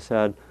her, and I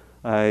said,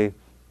 I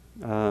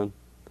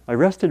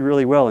rested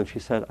really well, and she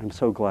said, "I'm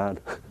so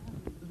glad."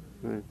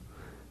 Right?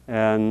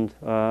 And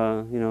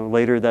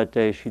later that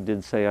day, she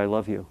did say, "I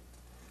love you."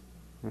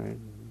 Right?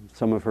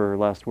 Some of her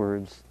last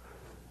words.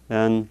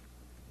 And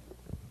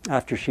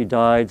after she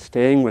died,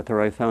 staying with her,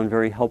 I found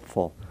very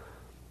helpful.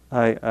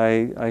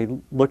 I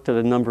looked at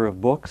a number of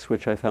books,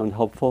 which I found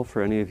helpful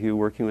for any of you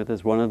working with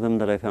this. One of them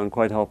that I found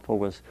quite helpful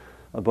was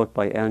a book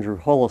by Andrew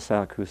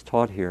Holosak, who's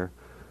taught here,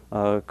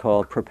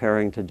 called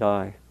 "Preparing to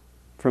Die,"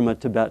 from a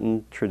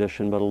Tibetan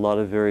tradition, but a lot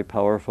of very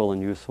powerful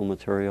and useful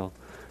material.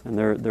 And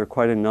there are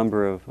quite a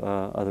number of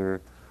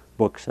other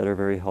books that are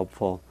very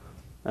helpful.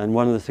 And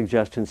one of the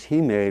suggestions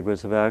he made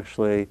was of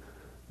actually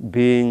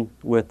being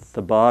with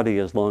the body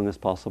as long as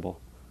possible.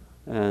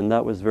 And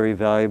that was very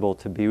valuable,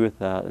 to be with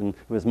that. And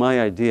it was my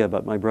idea,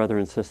 but my brother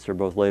and sister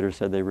both later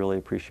said they really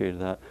appreciated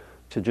that,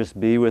 to just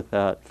be with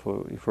that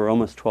for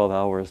almost 12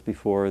 hours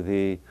before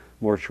the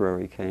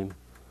mortuary came.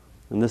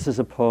 And this is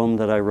a poem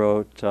that I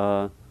wrote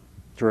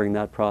during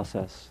that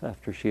process,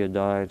 after she had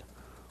died.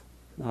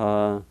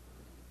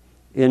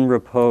 In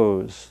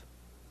repose,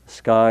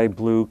 sky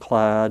blue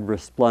clad,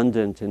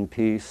 resplendent in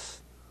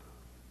peace,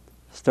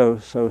 so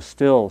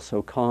still,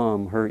 so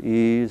calm, her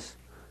ease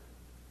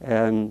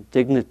and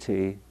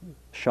dignity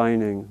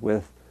shining,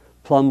 with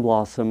plum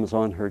blossoms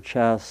on her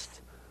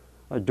chest,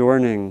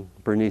 adorning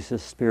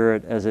Bernice's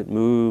spirit as it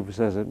moves,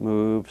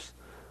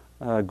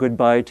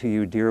 goodbye to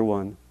you, dear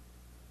one,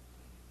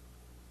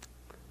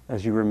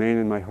 as you remain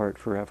in my heart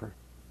forever.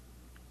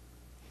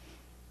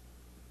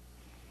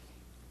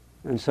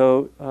 And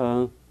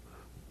so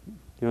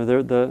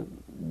the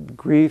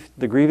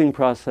grieving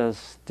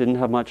process didn't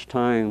have much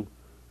time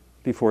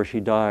before she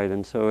died,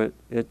 and so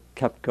it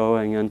kept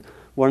going. And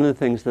one of the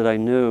things that I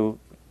knew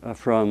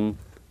from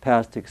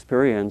past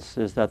experience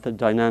is that the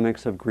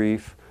dynamics of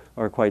grief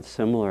are quite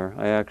similar.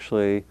 I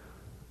actually,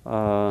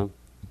 the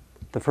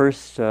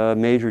first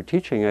major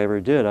teaching I ever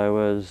did, I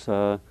was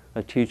a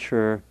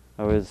teacher.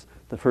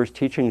 The first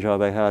teaching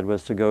job I had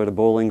was to go to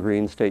Bowling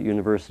Green State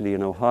University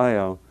in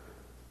Ohio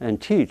and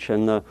teach,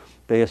 and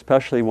they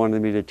especially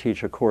wanted me to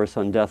teach a course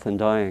on death and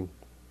dying,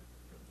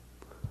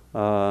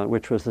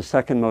 which was the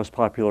second most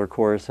popular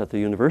course at the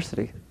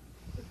university.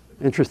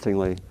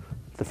 Interestingly,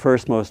 the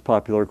first most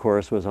popular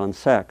course was on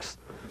sex,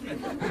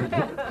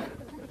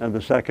 and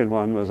the second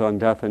one was on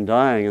death and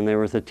dying, and there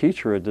was a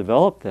teacher who had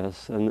developed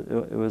this, and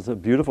it was a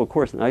beautiful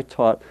course, and I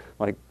taught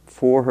like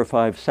 4 or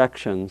 5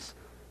 sections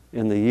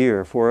in the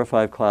year, 4 or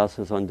 5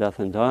 classes on death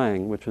and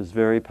dying, which was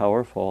very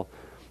powerful.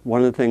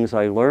 One of the things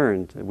I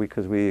learned,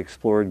 because we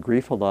explored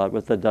grief a lot,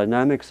 was the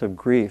dynamics of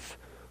grief,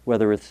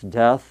 whether it's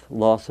death,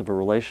 loss of a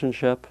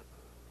relationship,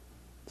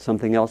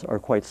 something else, are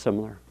quite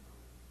similar.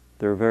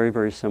 They're very,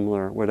 very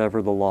similar,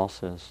 whatever the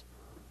loss is.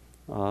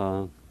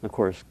 Of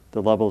course,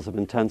 the levels of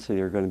intensity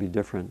are going to be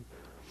different.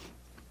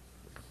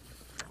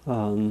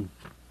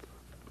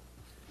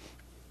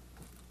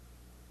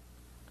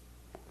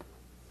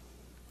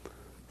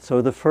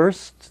 So the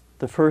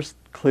first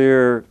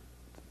clear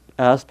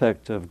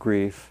aspect of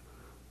grief,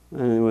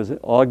 and it was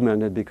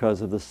augmented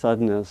because of the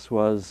suddenness,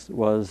 was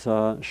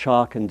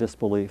shock and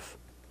disbelief.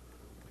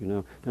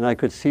 And I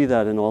could see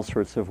that in all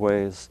sorts of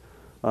ways.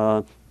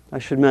 I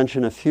should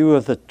mention a few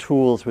of the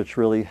tools which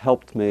really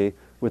helped me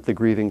with the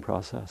grieving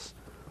process.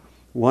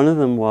 One of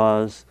them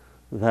was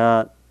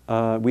that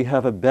we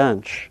have a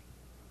bench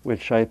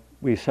which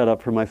we set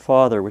up for my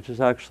father, which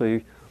is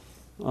actually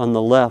on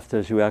the left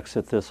as you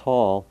exit this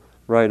hall,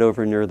 right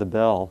over near the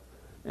bell.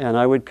 And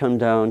I would come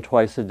down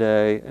twice a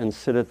day and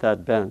sit at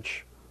that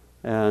bench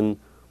and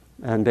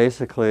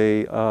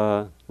basically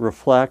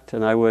reflect,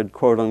 and I would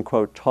quote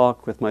unquote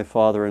talk with my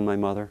father and my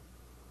mother,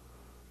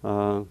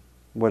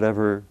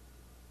 whatever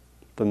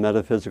the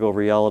metaphysical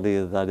reality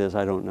of that is,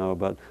 I don't know,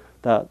 but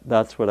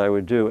that's what I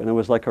would do. And it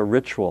was like a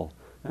ritual,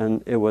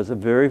 and it was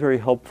very, very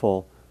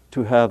helpful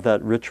to have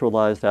that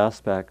ritualized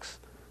aspects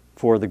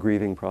for the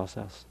grieving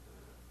process.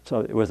 So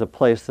it was a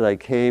place that I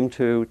came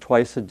to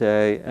twice a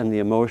day, and the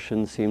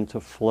emotions seemed to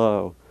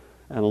flow,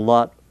 and a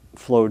lot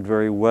flowed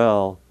very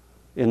well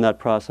in that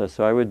process.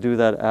 So I would do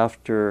that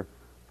after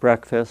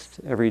breakfast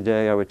every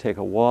day. I would take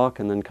a walk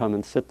and then come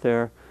and sit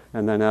there,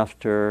 and then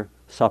after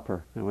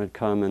supper I would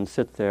come and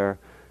sit there,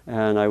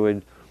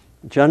 and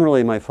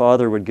generally my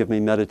father would give me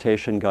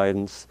meditation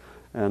guidance,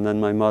 and then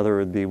my mother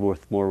would be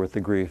more with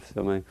the grief.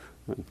 So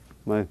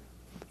my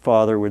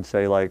father would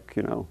say, like,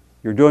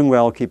 you're doing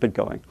well, keep it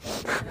going.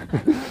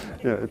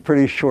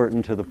 Pretty short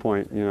and to the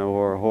point,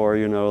 or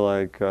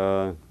like,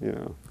 I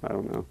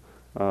don't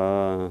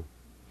know,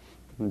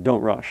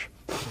 don't rush.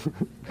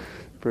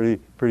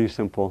 pretty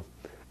simple.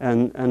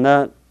 And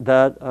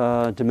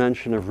that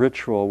dimension of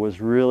ritual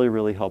was really,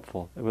 really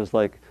helpful. It was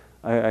like,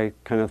 I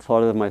kind of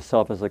thought of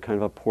myself as a kind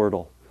of a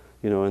portal,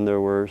 and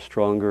there were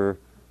stronger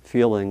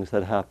feelings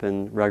that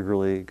happened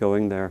regularly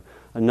going there.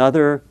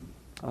 Another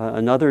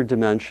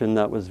dimension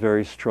that was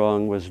very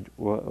strong was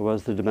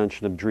the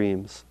dimension of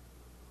dreams,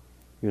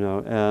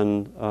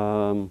 and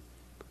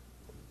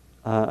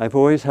I've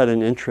always had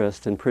an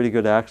interest and pretty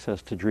good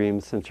access to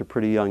dreams since a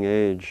pretty young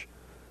age,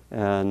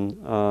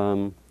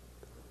 and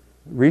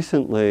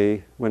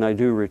recently when I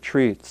do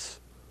retreats,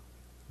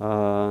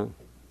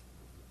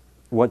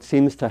 what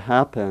seems to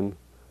happen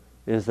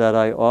is that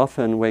I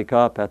often wake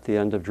up at the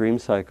end of dream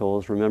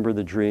cycles, remember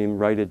the dream,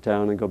 write it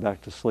down, and go back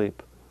to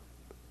sleep.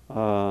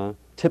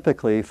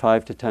 Typically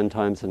 5 to 10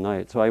 times a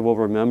night. So I will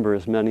remember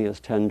as many as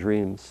 10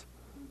 dreams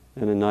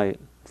in a night.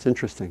 It's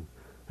interesting.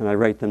 And I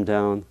write them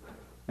down.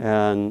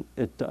 And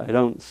I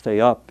don't stay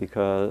up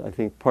because I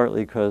think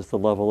partly because the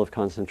level of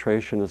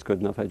concentration is good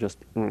enough, I just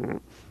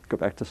go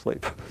back to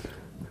sleep.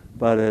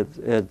 But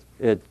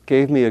it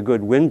gave me a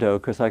good window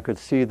because I could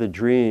see the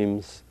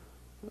dreams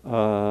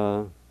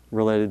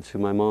related to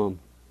my mom.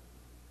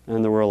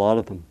 And there were a lot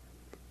of them,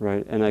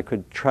 right? And I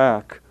could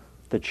track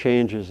the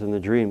changes in the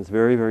dreams.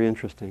 Very, very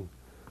interesting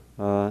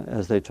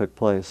as they took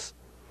place.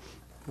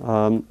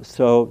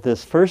 So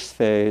this first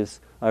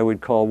phase I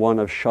would call one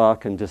of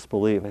shock and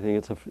disbelief. I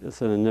think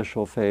it's an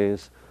initial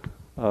phase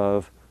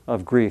of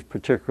grief,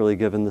 particularly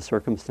given the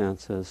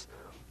circumstances.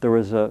 There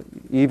was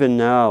even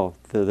now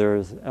there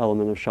is an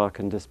element of shock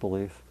and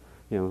disbelief.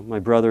 My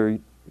brother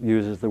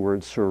uses the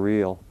word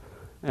surreal.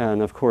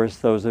 And of course,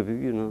 those of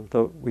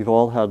we've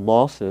all had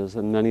losses,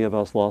 and many of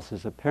us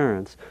losses of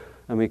parents,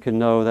 and we can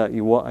know that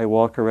I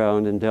walk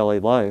around in daily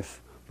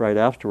life right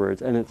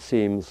afterwards, and it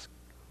seems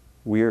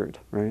weird,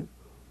 right?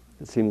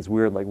 It seems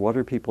weird, like, what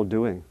are people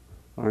doing?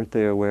 Aren't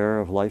they aware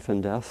of life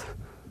and death,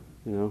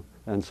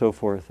 and so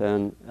forth?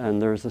 And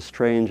there's a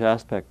strange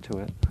aspect to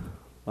it.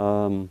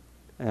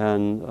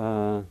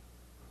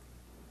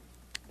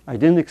 I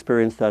didn't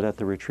experience that at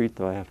the retreat,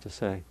 though, I have to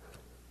say.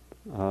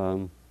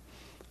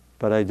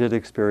 But I did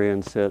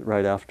experience it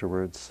right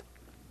afterwards.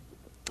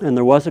 And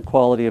there was a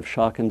quality of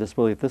shock and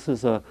disbelief. This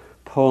is a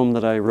poem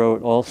that I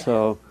wrote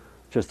also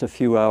just a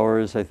few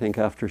hours, I think,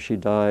 after she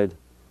died.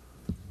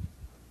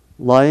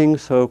 Lying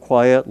so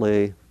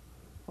quietly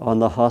on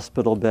the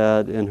hospital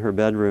bed in her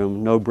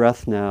bedroom, no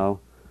breath now,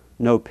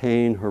 no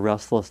pain, her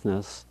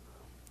restlessness.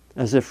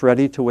 As if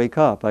ready to wake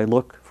up, I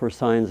look for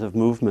signs of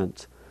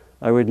movement.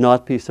 I would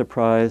not be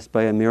surprised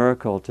by a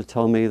miracle to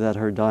tell me that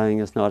her dying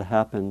has not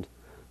happened,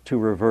 to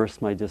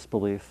reverse my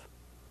disbelief.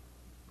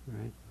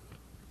 Right?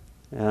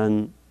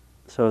 And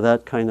so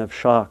that kind of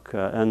shock,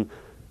 and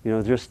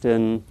just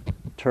in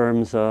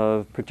terms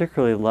of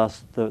particularly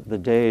the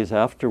days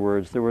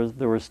afterwards, there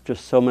was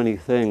just so many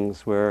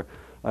things where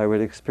I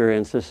would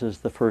experience this is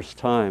the first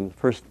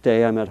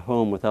day I'm at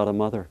home without a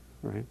mother,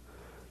 right?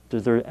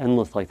 They're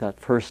endless like that.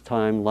 First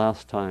time,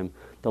 last time.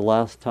 The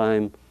last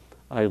time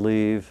I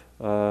leave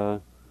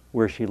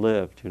where she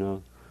lived,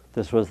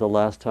 This was the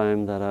last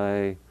time that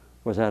I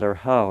was at her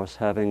house,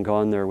 having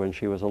gone there when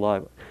she was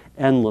alive.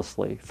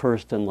 Endlessly,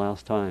 first and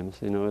last times.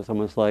 It's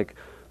almost like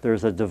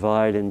there's a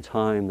divide in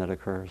time that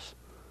occurs.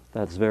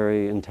 That's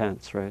very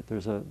intense, right?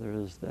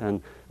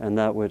 And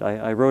that would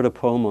I wrote a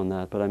poem on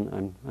that, but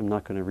I'm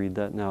not going to read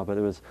that now. But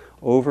it was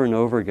over and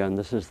over again.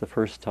 This is the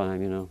first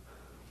time,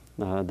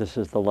 this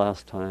is the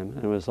last time.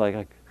 And it was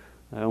like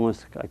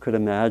I could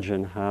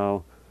imagine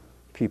how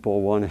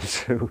people wanted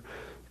to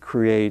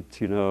create,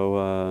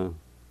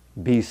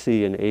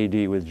 BC and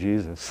AD with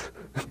Jesus,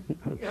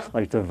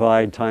 like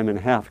divide time in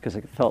half, because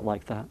it felt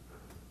like that.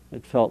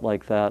 It felt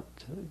like that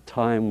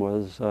time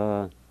was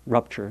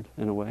ruptured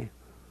in a way,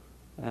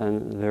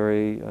 and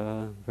very,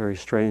 very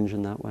strange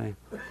in that way.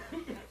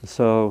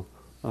 So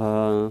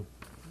a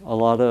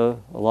lot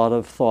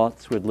of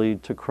thoughts would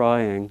lead to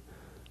crying,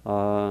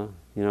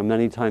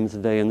 many times a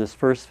day. In this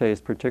first phase,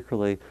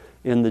 particularly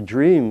in the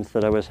dreams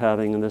that I was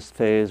having in this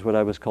phase, what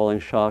I was calling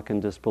shock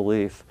and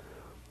disbelief,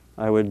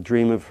 I would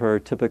dream of her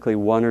typically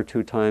 1 or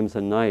 2 times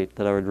a night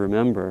that I would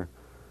remember,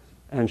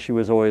 and she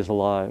was always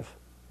alive.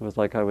 It was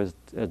like I was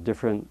at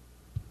different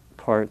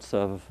parts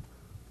of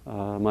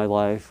my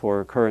life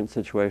or current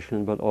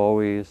situation, but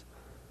always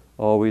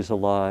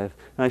alive.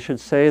 And I should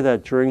say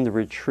that during the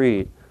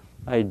retreat,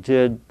 I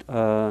did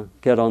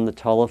get on the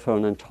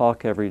telephone and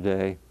talk every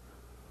day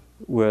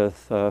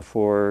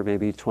for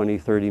maybe 20,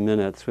 30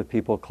 minutes with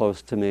people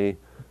close to me,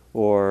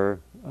 or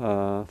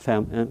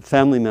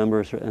family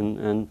members,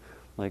 and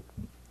like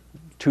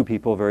 2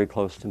 people very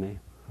close to me.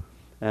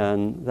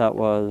 And that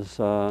was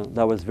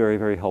very,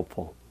 very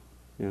helpful.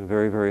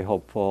 Very, very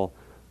helpful.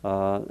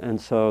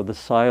 And so the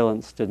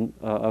silence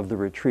of the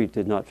retreat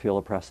did not feel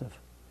oppressive.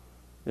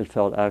 It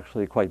felt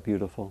actually quite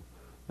beautiful,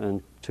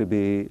 and to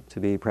be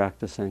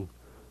practicing.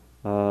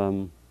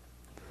 One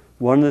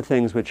of the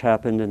things which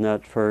happened in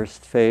that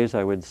first phase,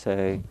 I would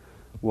say,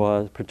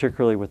 was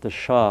particularly with the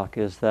shock,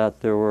 is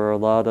that there were a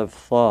lot of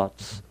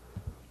thoughts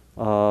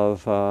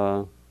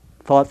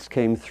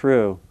came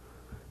through,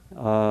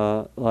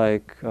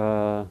 like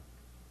I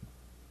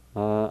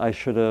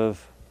should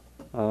have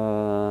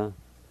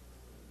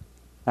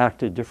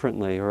acted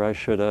differently, or I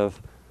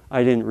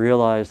didn't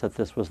realize that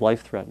this was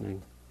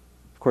life-threatening.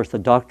 Of course, the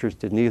doctors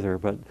didn't either,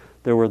 but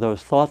there were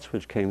those thoughts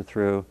which came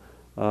through.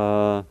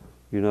 I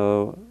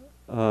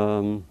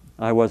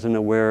wasn't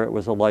aware it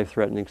was a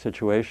life-threatening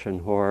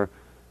situation, or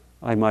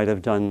I might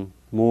have done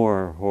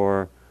more,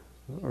 or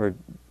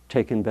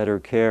taken better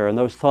care. And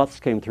those thoughts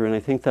came through, and I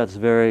think that's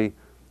very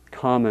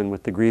common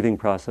with the grieving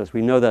process.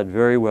 We know that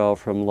very well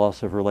from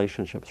loss of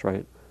relationships,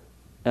 right?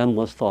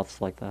 Endless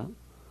thoughts like that,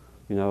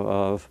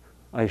 of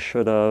I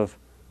should have,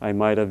 I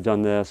might have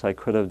done this, I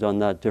could have done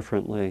that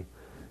differently.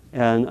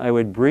 And I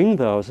would bring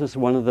those, this is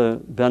one of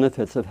the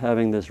benefits of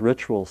having this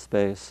ritual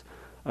space,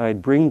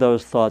 I'd bring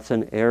those thoughts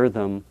and air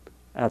them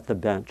at the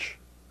bench.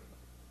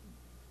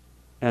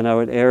 And I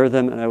would air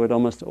them, and I would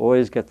almost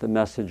always get the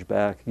message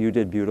back, you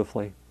did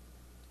beautifully.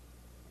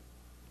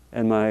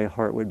 And my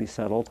heart would be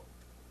settled.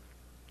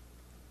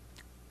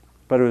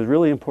 But it was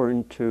really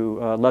important to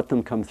let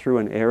them come through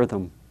and air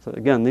them. So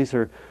again, these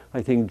are,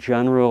 I think,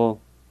 general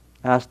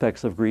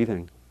aspects of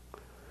grieving.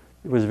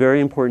 It was very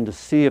important to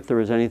see if there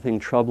was anything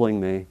troubling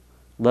me,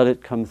 let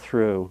it come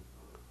through,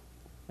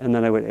 and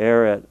then I would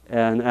air it.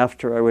 And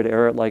after I would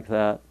air it like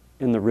that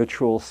in the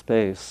ritual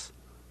space,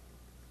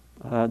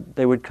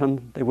 they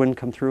wouldn't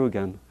come through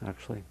again,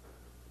 actually.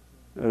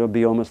 It would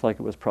be almost like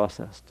it was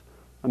processed.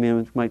 I mean,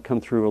 it might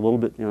come through a little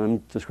bit, I'm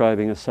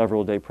describing a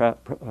several-day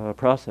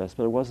process,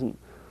 but it wasn't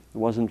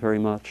very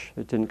much.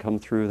 It didn't come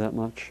through that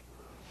much.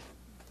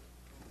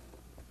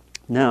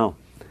 Now,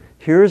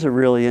 here's a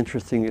really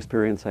interesting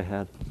experience I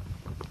had.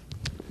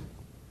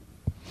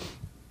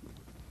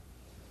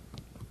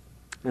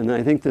 And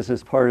I think this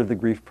is part of the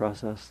grief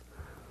process.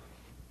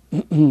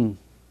 On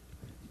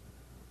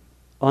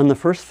the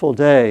first full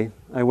day,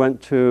 I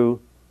went to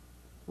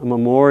a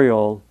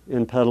memorial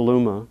in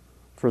Petaluma.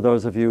 For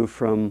those of you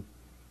from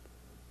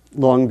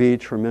Long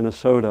Beach or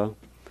Minnesota,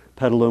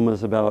 Petaluma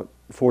is about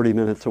 40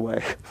 minutes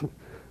away.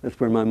 That's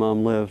where my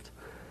mom lived.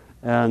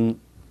 And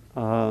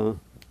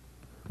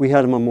we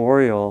had a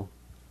memorial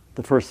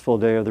the first full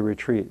day of the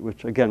retreat,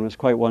 which again was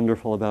quite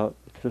wonderful, about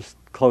just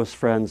close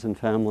friends and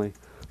family.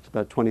 It's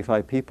about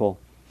 25 people.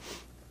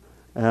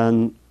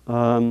 And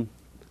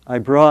I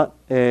brought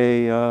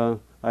I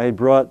had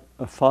brought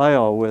a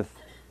file with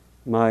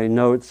my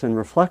notes and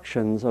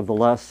reflections of the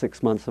last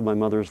 6 months of my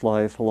mother's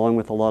life, along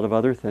with a lot of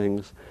other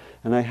things.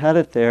 And I had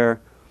it there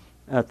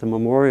at the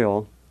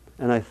memorial,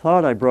 and I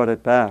thought I brought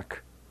it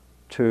back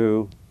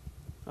to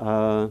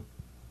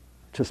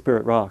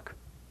Spirit Rock.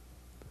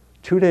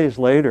 2 days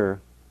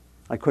later,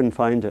 I couldn't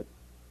find it.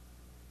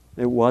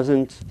 It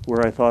wasn't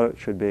where I thought it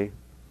should be.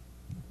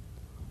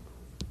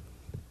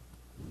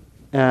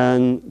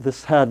 And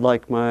this had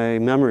like my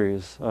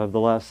memories of the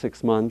last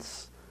 6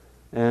 months.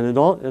 And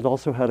it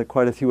also had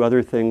quite a few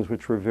other things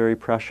which were very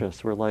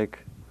precious. Were like,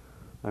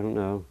 I don't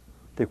know,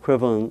 the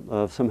equivalent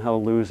of somehow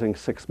losing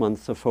 6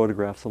 months of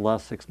photographs, the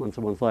last 6 months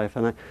of one's life.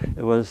 And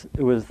there was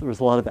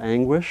a lot of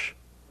anguish,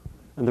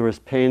 and there was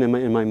pain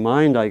in my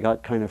mind. I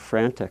got kind of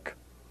frantic,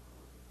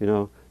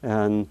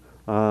 and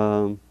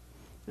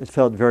it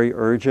felt very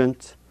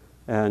urgent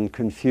and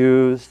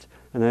confused.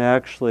 And I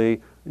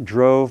actually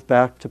drove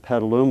back to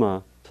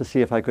Petaluma to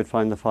see if I could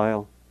find the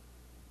file.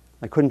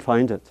 I couldn't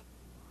find it.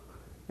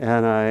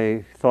 And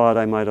I thought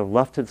I might have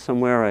left it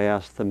somewhere. I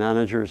asked the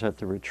managers at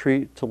the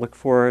retreat to look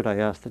for it. I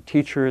asked the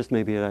teachers,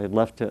 maybe I had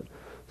left it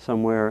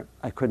somewhere.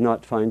 I could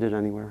not find it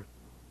anywhere.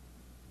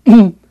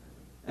 And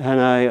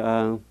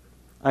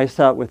I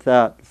sat with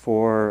that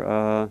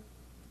for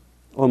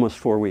almost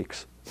 4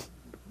 weeks.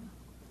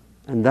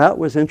 And that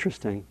was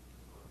interesting,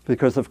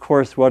 because of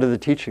course, what do the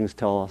teachings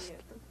tell us?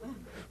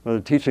 Well,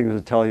 the teachings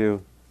would tell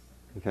you,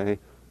 okay,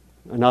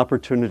 an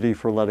opportunity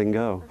for letting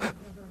go.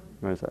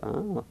 I said,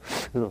 oh.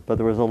 But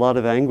there was a lot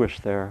of anguish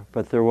there.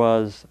 But there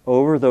was,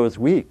 over those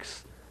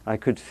weeks, I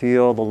could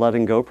feel the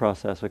letting go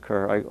process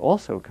occur. I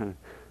also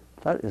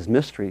that is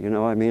mystery,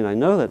 I mean, I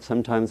know that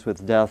sometimes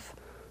with death,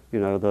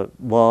 the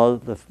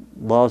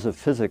laws of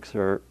physics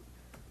are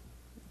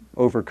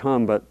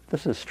overcome, but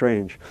this is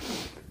strange,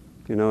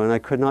 and I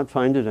could not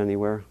find it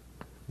anywhere.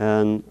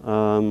 And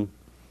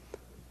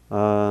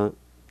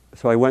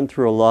so I went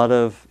through a lot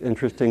of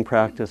interesting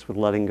practice with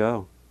letting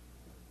go.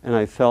 And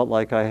I felt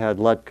like I had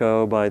let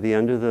go, by the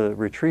end of the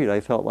retreat,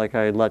 I felt like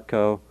I had let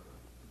go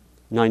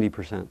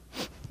 90%.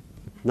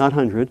 Not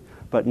 100,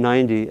 but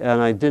 90.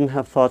 And I didn't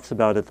have thoughts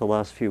about it the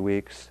last few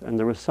weeks. And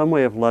there was some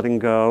way of letting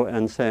go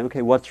and saying,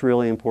 okay, what's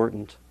really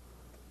important?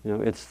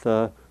 It's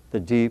the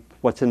deep,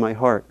 what's in my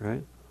heart,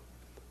 right?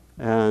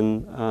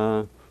 And,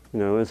 it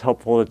was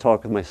helpful to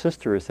talk with my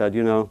sister, who said,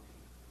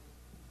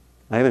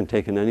 I haven't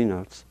taken any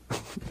notes.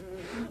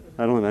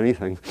 I don't have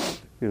anything,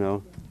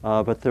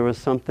 but there was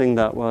something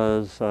that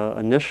was,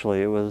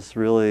 initially, it was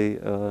really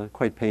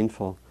quite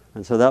painful.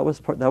 And so that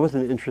was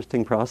an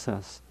interesting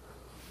process.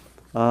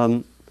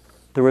 There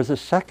was a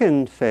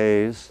second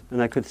phase,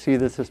 and I could see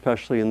this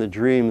especially in the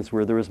dreams,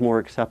 where there was more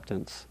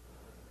acceptance.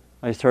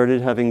 I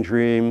started having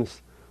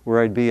dreams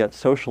where I'd be at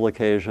social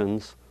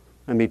occasions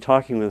and be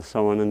talking with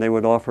someone, and they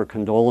would offer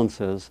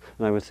condolences,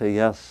 and I would say,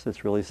 yes,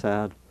 it's really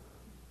sad.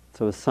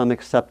 So some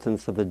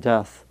acceptance of the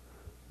death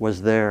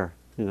was there,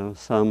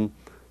 some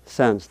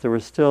sense. There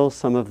was still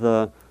some of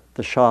the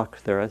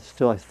shock there. It's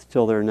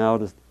still there now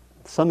to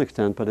some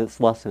extent, but it's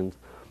lessened.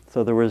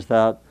 So there was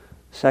that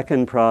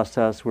second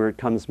process where it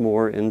comes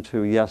more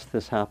into, yes,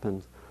 this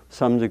happened.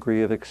 Some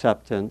degree of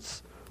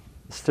acceptance.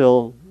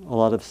 Still a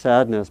lot of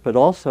sadness, but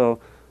also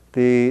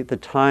the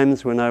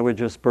times when I would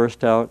just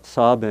burst out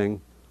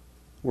sobbing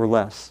were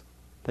less.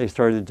 They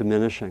started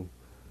diminishing.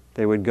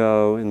 They would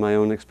go, in my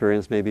own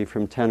experience, maybe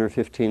from 10 or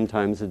 15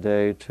 times a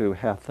day to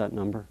half that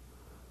number.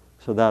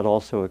 So that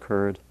also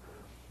occurred.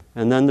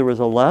 And then there was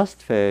a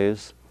last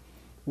phase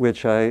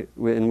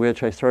in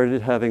which I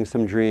started having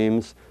some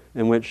dreams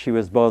in which she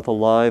was both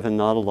alive and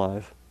not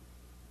alive.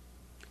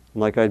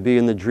 Like I'd be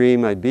in the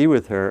dream, I'd be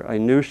with her. I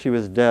knew she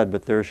was dead,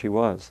 but there she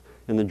was.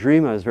 In the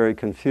dream, I was very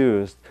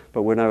confused,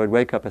 but when I would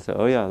wake up, I said,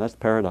 oh yeah, that's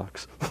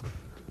paradox,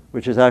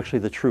 which is actually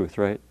the truth,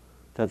 right?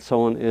 That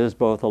someone is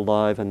both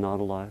alive and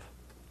not alive.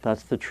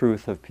 That's the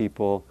truth of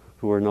people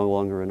who are no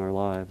longer in our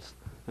lives.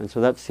 And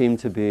so that seemed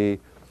to be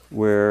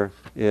where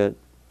it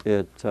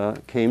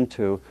came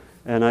to.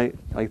 And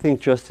I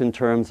think just in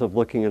terms of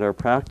looking at our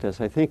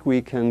practice, I think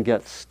we can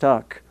get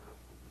stuck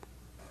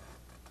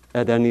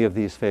at any of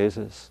these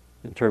phases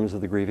in terms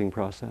of the grieving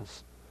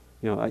process.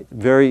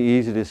 Very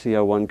easy to see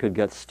how one could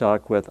get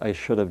stuck with, I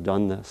should have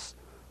done this,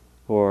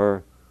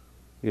 or,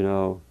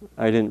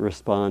 I didn't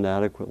respond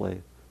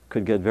adequately.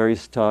 Could get very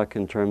stuck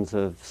in terms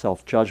of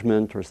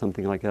self-judgment or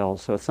something like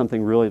else. So it's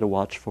something really to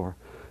watch for.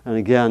 And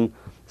again,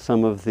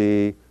 some of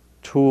the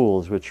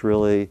tools which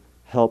really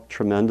helped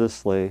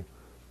tremendously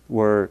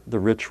were the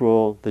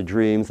ritual, the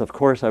dreams. Of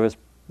course, I was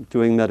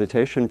doing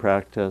meditation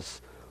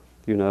practice,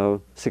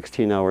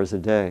 16 hours a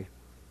day.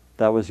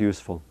 That was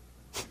useful.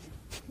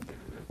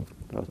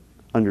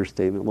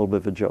 Understatement, a little bit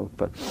of a joke,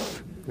 but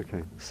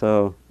okay.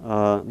 So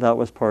that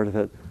was part of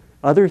it.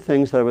 Other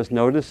things that I was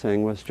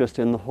noticing was just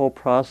in the whole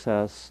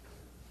process,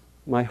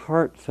 my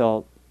heart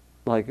felt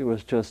like it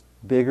was just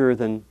bigger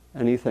than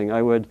anything.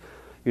 I would,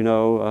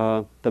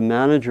 the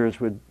managers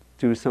would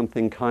do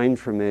something kind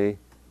for me,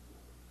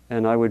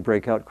 and I would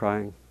break out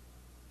crying.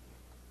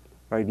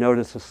 I'd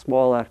notice a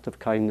small act of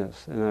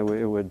kindness,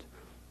 and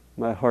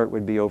my heart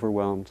would be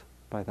overwhelmed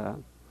by that.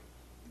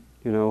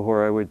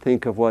 Where I would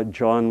think of what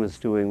John was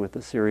doing with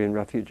the Syrian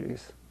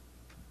refugees.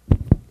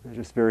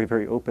 Just very,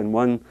 very open.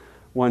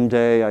 One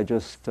day I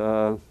just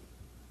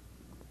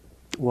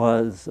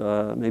was,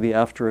 maybe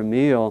after a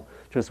meal,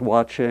 just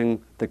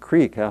watching the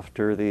creek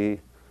after the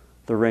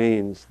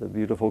rains, the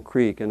beautiful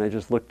creek, and I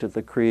just looked at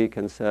the creek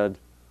and said,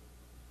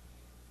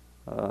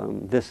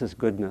 this is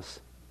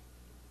goodness.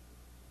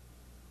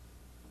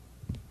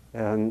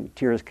 And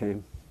tears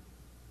came.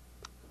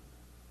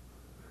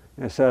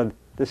 And I said,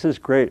 this is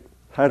great.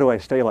 How do I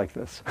stay like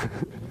this?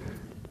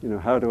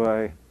 How do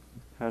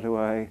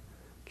I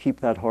keep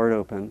that heart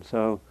open?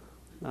 So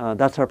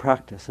that's our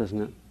practice,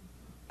 isn't it?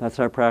 That's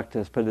our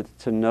practice. But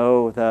it's to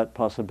know that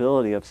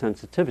possibility of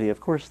sensitivity. Of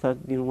course, that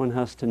one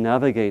has to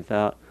navigate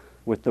that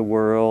with a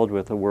world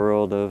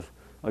of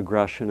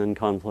aggression and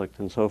conflict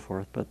and so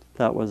forth. But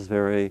that was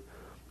very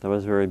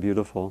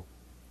beautiful.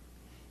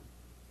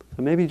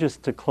 So maybe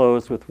just to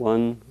close with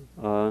one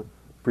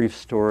brief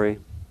story.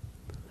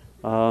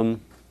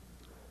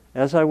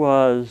 As I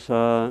was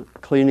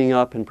cleaning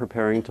up and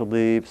preparing to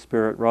leave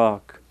Spirit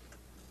Rock,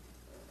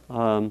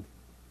 I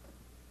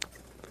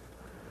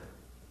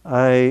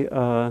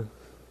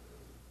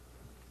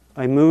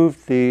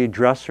moved the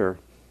dresser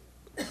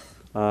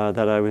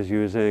that I was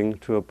using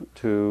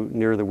to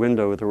near the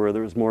window where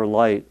there was more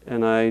light,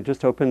 and I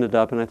just opened it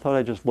up, and I thought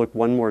I'd just look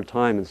one more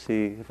time and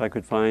see if I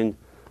could find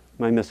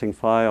my missing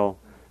file.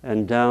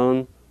 And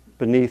down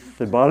beneath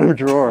the bottom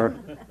drawer,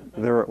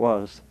 there it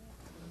was.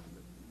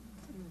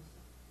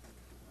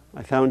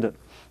 I found it.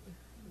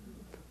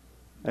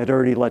 I'd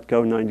already let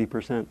go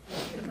 90%.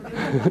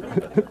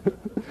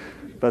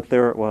 But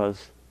there it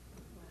was.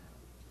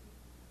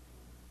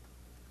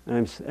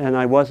 And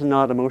I was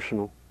not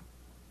emotional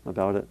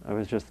about it. I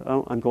was just,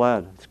 I'm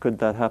glad. It's good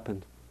that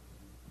happened.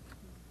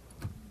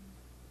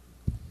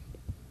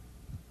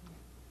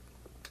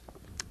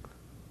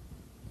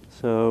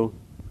 So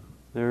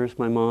there's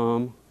my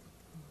mom,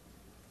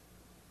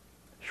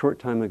 short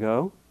time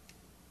ago.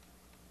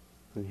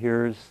 And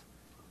here's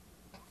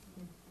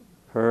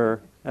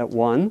her at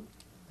 1.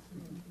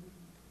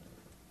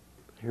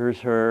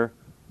 Here's her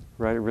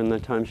right around the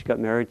time she got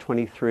married,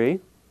 23.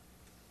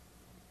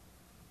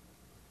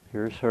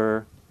 Here's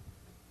her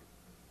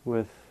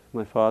with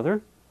my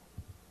father.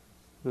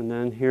 And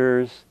then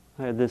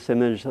I had this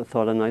image, I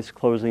thought a nice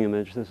closing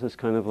image. This is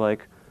kind of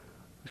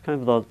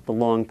the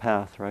long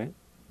path, right?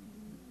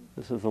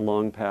 This is the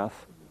long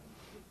path,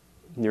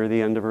 near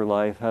the end of her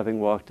life, having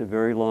walked a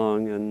very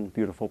long and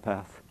beautiful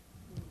path.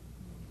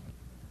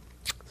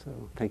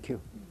 So, thank you.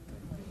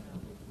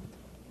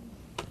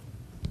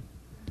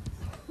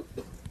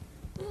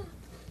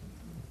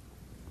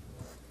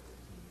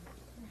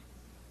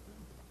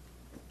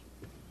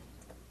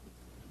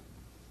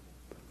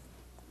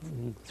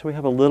 So we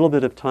have a little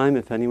bit of time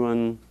if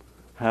anyone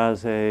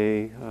has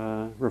a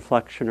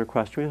reflection or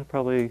question. We have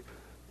probably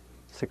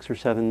 6 or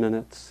 7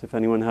 minutes if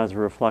anyone has a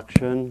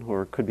reflection,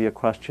 or it could be a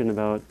question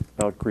about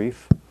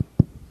grief.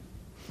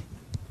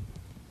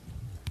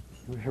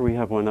 Here we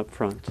have one up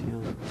front.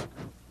 Yeah.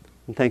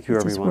 And thank you,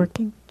 everyone. Is this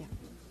working? Yeah.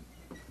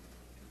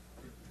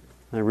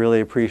 I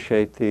really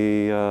appreciate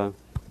the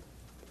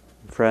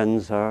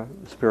friends,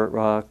 Spirit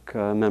Rock,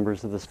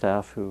 members of the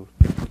staff who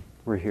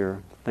were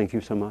here. Thank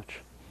you so much.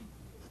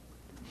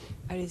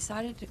 I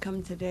decided to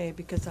come today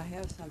because I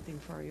have something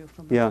for you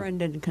from Yeah. a friend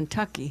in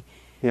Kentucky.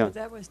 Yeah, But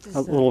that was just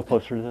a little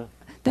closer to that.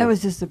 That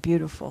was just a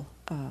beautiful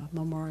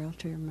memorial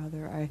to your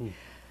mother.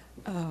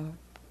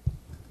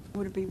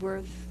 Would it be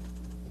worth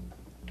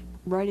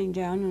writing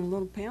down in a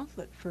little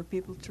pamphlet for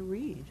people to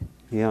read?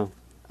 Yeah,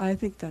 I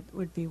think that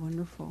would be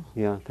wonderful.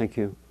 yeah, thank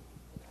you.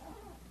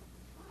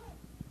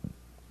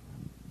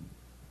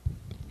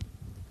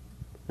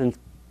 And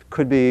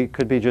could be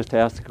just to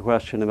ask a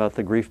question about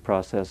the grief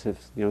process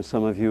if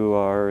some of you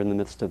are in the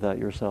midst of that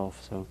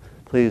yourself. So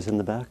please, in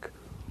the back.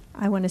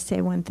 I want to say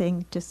one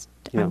thing,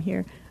 Yeah. I'm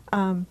here.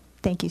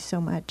 Thank you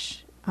so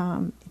much.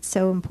 It's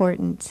so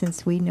important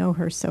since we know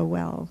her so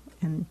well,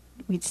 and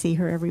we'd see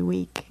her every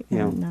week.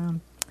 Yeah.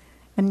 And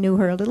I knew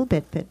her a little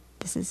bit, but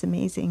this is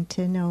amazing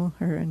to know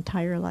her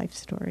entire life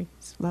story.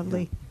 It's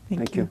lovely. Yeah.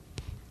 Thank you.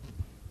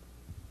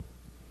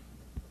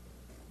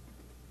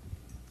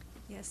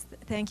 Yes,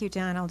 thank you,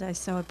 Donald. I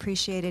so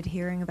appreciated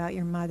hearing about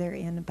your mother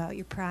and about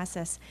your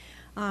process.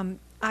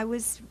 I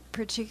was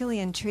particularly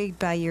intrigued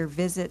by your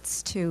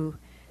visits to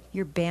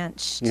your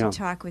bench to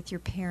talk with your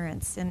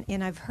parents.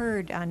 And I've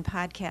heard on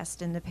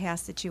podcasts in the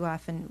past that you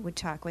often would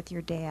talk with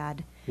your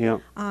dad. Yeah.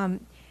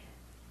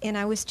 And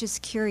I was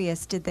just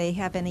curious, did they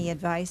have any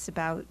advice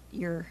about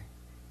your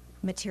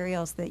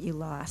materials that you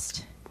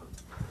lost?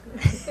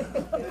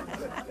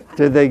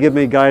 Did they give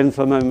me guidance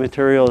on my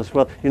material as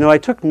well? I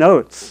took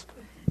notes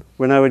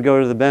when I would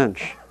go to the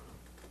bench.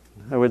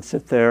 I would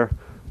sit there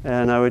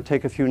and I would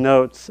take a few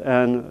notes,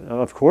 and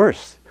of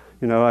course,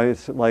 I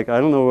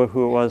don't know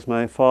who it was,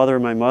 my father or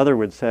my mother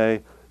would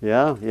say,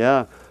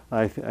 yeah,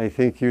 I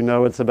think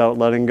it's about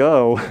letting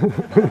go.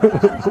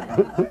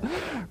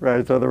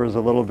 Right, so there was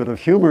a little bit of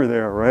humor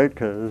there, right,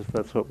 because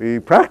that's what we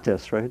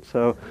practice, right?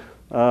 So,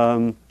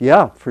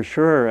 yeah, for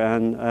sure,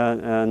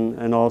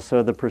 and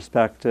also the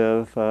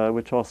perspective,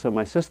 which also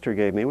my sister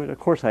gave me, which of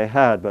course I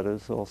had, but it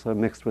was also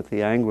mixed with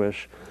the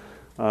anguish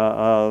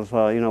of,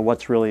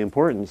 what's really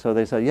important. So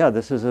they said, yeah,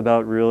 this is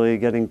about really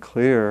getting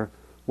clear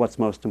what's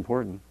most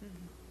important.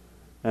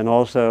 And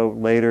also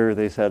later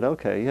they said,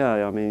 okay,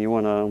 yeah, you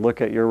want to look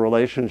at your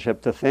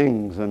relationship to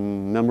things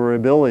and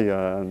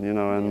memorabilia,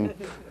 and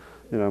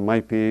it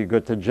might be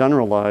good to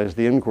generalize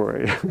the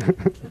inquiry.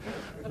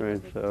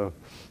 Right. So,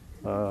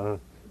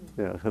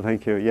 yeah. So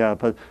thank you. Yeah,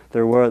 but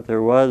there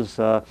was,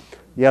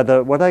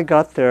 what I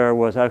got there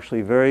was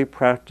actually very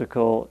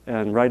practical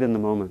and right in the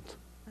moment.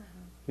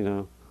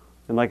 And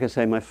like I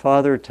say, my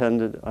father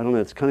tended, I don't know,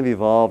 it's kind of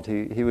evolved.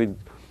 He would.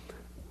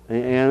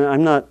 And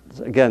I'm not,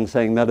 again,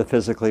 saying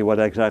metaphysically what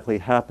exactly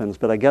happens,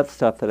 but I get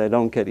stuff that I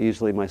don't get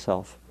easily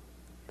myself.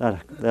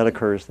 That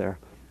occurs there.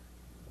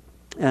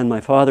 And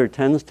my father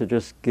tends to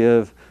just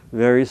give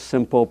very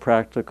simple,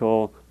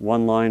 practical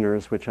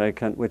one-liners, which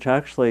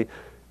actually,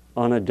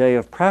 on a day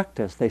of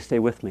practice, they stay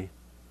with me.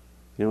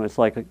 It's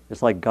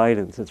like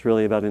guidance. It's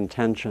really about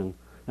intention,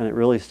 and it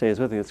really stays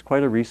with me. It's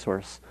quite a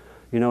resource,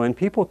 and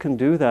people can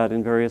do that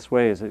in various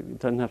ways. It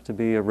doesn't have to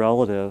be a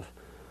relative.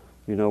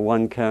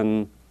 One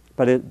can.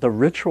 But the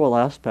ritual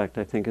aspect,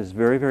 I think, is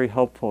very, very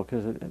helpful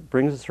because it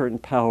brings a certain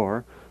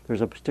power.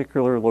 There's a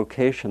particular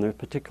location, there's a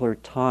particular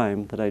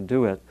time that I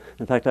do it.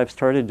 In fact, I've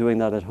started doing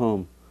that at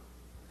home.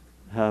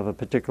 I have a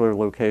particular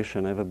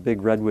location. I have a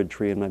big redwood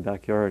tree in my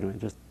backyard, and I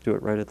just do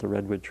it right at the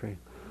redwood tree.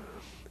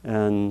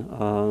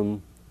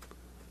 And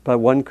but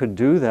one could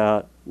do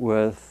that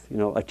with,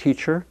 a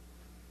teacher.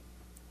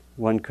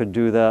 One could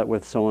do that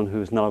with someone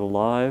who's not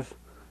alive.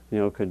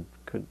 Could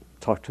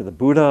talk to the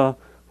Buddha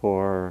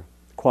or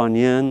Kuan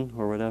Yin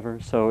or whatever.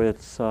 So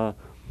it's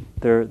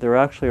there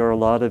actually are a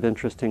lot of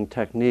interesting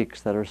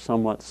techniques that are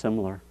somewhat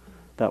similar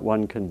that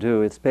one can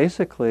do. It's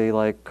basically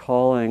like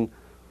calling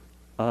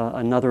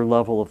another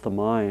level of the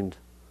mind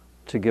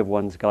to give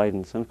one's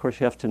guidance. And of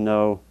course you have to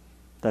know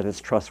that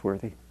it's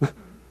trustworthy because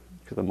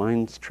the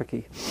mind's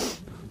tricky.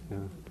 Yeah.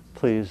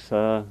 Please,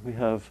 we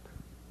have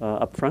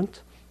up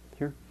front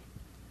here.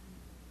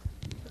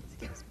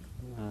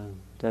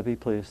 Debbie,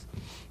 please.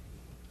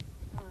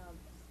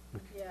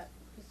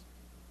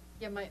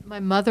 Yeah, my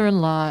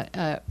mother-in-law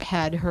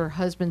had her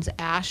husband's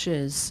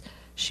ashes.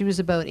 She was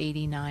about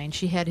 89.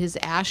 She had his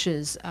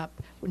ashes up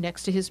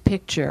next to his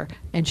picture,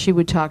 and she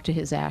would talk to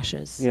his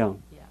ashes. Yeah.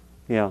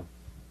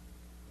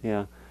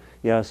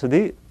 So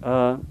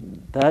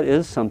that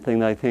is something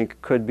that I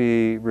think could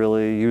be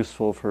really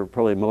useful for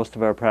probably most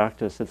of our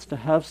practice. It's to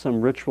have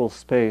some ritual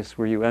space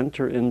where you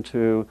enter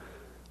into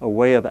a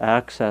way of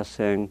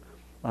accessing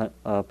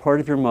a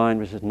part of your mind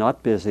which is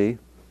not busy,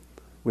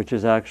 which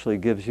actually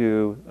gives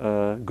you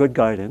good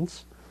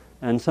guidance.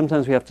 And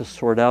sometimes we have to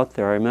sort out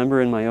there. I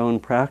remember in my own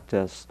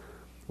practice,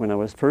 when I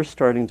was first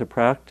starting to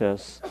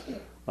practice,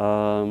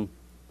 I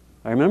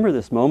remember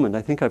this moment,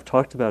 I think I've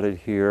talked about it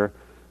here,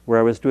 where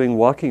I was doing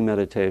walking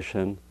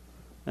meditation,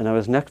 and I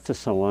was next to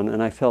someone,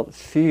 and I felt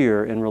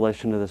fear in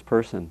relation to this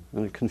person.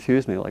 And it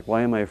confused me, like,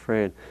 why am I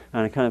afraid?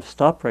 And I kind of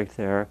stopped right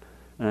there,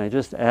 and I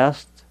just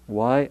asked,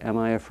 why am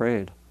I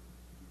afraid?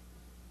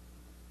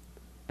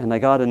 And I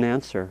got an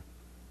answer.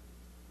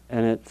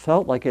 And it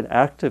felt like it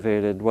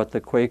activated what the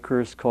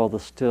Quakers call the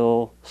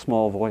still,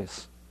 small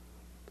voice.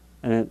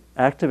 And it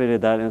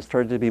activated that, and it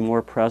started to be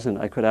more present.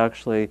 I could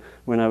actually,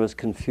 when I was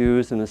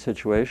confused in a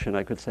situation,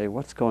 I could say,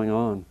 what's going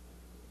on?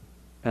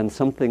 And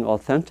something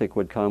authentic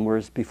would come,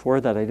 whereas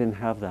before that I didn't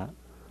have that.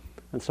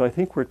 And so I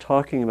think we're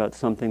talking about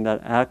something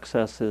that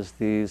accesses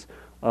these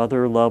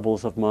other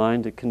levels of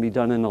mind. It can be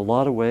done in a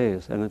lot of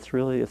ways, and it's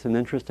an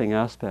interesting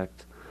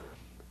aspect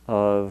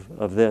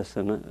of this.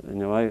 And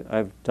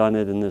I've done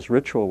it in this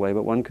ritual way,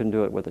 but one can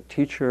do it with a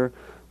teacher.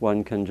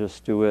 One can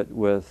just do it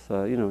with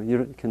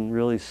you can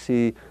really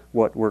see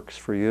what works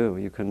for you.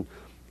 You can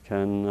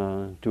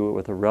do it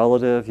with a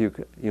relative.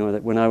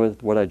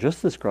 What I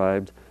just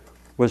described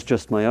was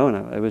just my own.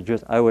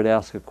 I would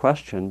ask a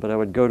question, but I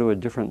would go to a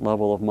different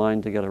level of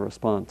mind to get a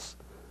response.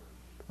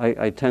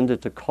 I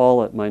tended to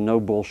call it my no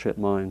bullshit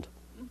mind.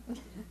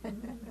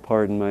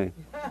 Pardon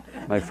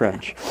my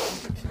French.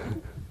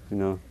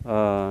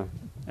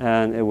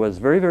 And it was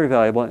very, very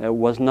valuable. It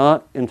was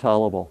not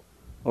infallible.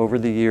 Over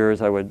the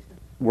years, I would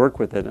work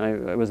with it.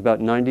 It was about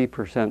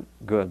 90%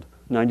 good,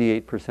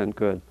 98%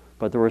 good.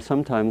 But there were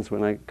some times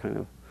when I kind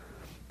of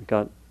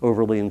got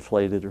overly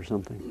inflated or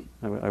something,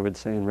 I would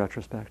say in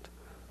retrospect.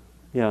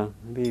 Yeah,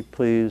 maybe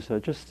please,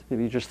 just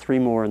 3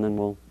 more, and then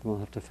we'll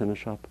have to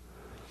finish up.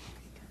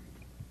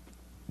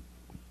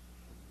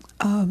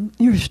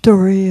 Your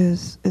story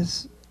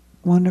is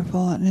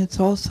wonderful, and it's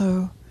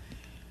also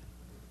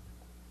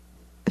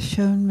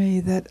shown me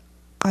that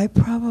I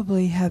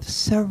probably have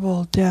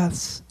several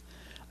deaths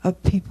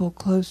of people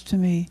close to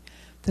me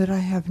that I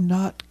have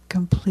not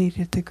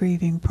completed the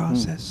grieving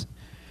process.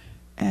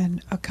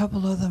 And a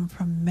couple of them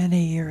from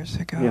many years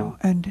ago. Yeah.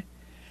 And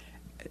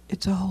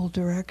it's a whole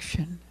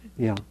direction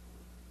Yeah.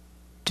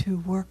 to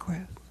work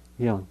with.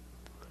 Yeah.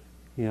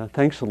 Yeah.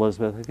 Thanks,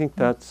 Elizabeth. I think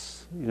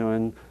that's,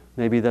 and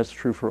maybe that's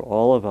true for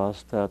all of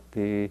us, that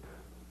the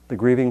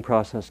grieving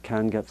process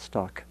can get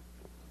stuck.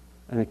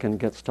 And it can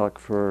get stuck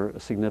for a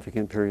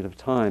significant period of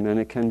time, and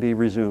it can be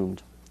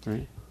resumed,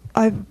 right?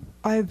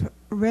 I've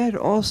read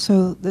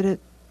also that it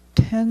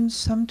tends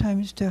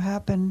sometimes to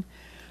happen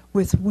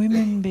with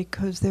women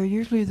because they're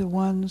usually the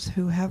ones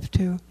who have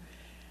to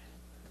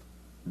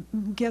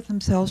get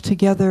themselves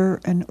together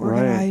and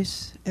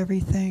organize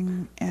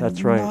everything and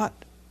That's right. not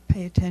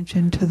pay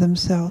attention to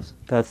themselves.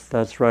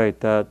 That's right.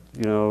 That,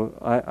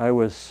 I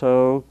was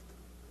so,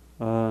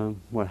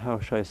 how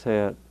should I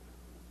say it?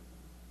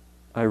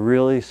 I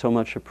really so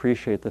much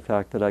appreciate the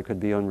fact that I could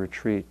be on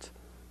retreat.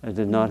 I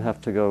did not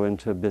have to go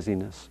into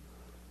busyness,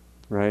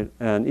 right?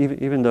 And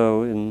even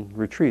though in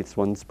retreats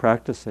one's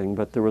practicing,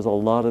 but there was a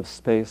lot of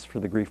space for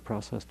the grief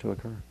process to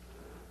occur.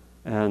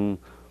 And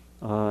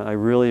I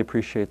really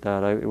appreciate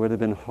that. It would have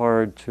been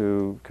hard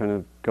to kind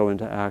of go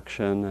into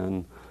action,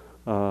 and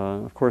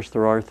of course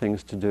there are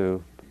things to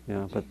do.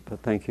 Yeah, but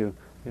thank you.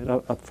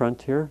 Up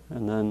front here,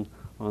 and then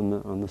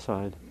on the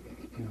side.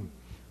 Yeah.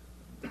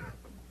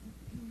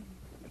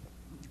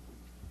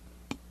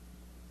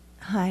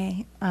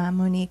 Hi,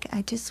 Monique.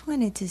 I just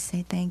wanted to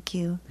say thank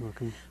you.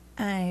 Welcome.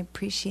 I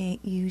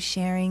appreciate you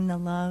sharing the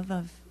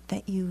love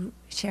that you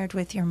shared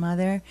with your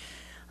mother.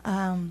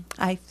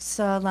 I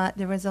saw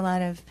there was a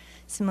lot of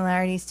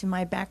similarities to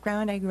my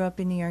background. I grew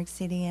up in New York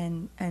City,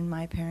 and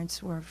my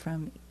parents were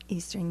from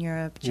Eastern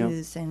Europe,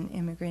 Jews and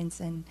immigrants.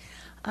 And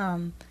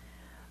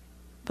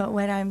but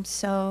what I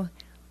so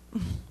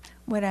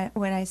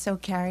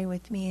carry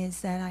with me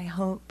is that I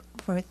hope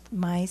for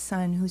my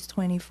son, who's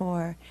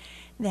 24,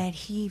 that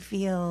he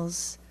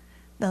feels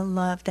the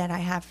love that I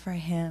have for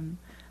him,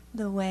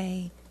 the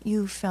way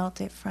you felt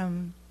it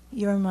from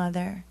your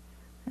mother.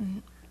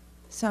 And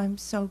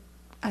so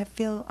I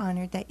feel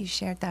honored that you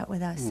shared that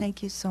with us.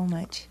 Thank you so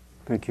much.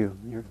 Thank you.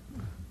 You're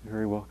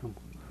very welcome.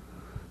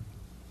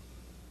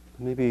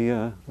 Maybe,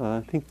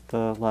 I think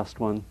the last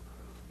one.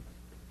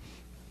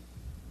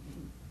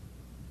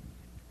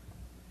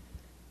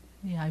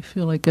 Yeah, I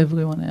feel like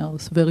everyone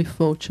else, very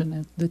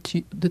fortunate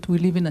that we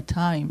live in a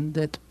time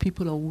that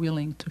people are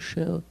willing to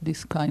share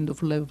this kind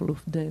of level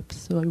of depth.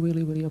 So I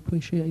really, really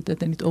appreciate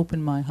that, and it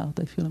opened my heart.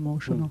 I feel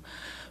emotional.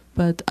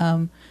 But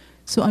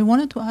so I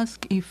wanted to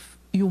ask if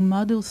your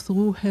mother,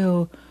 through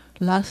her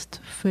last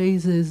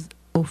phases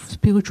of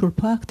spiritual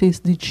practice,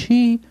 did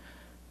she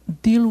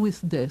deal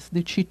with death?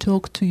 Did she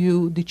talk to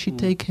you? Did she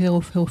take care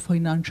of her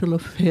financial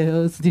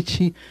affairs? Did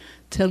she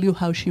tell you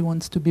how she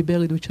wants to be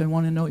buried, which I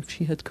want to know if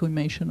she had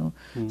cremation or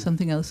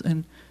something else?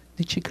 And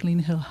did she clean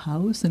her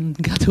house and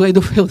get rid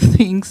of her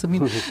things? I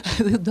mean,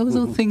 those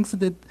are things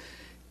that,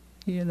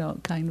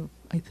 kind of,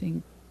 I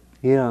think,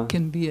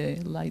 can be a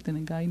light and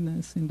a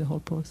guidance in the whole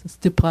process,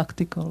 the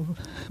practical,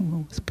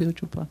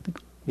 spiritual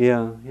practical.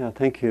 Yeah,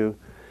 thank you.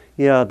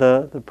 Yeah,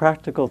 the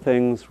practical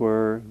things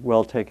were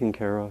well taken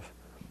care of,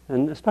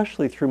 and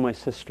especially through my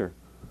sister.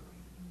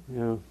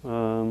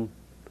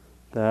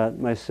 That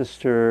my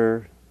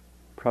sister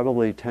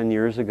probably 10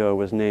 years ago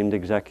was named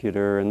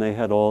executor, and they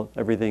had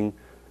everything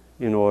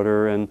in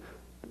order, and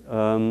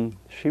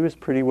she was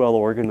pretty well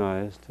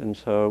organized, and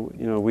so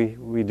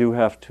we do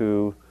have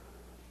to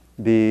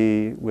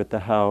be with the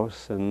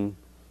house and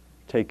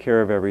take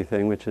care of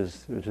everything, which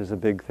is a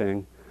big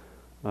thing.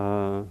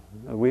 But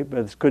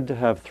it's good to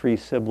have 3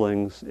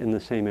 siblings in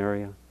the same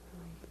area.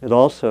 That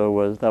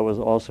was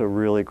also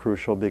really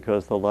crucial,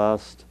 because the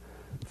last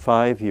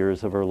 5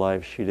 years of her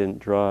life she didn't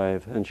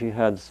drive, and she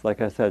had, like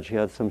I said, she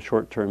had some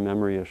short-term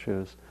memory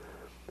issues,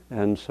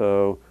 and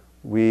so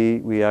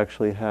we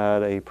actually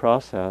had a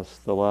process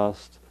at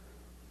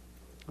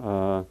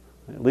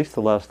least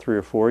the last 3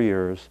 or 4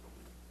 years,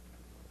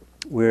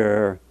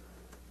 where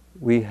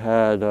we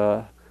had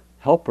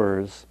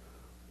helpers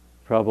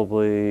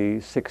probably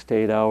 6 to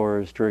 8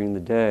 hours during the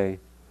day,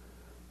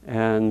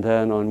 and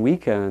then on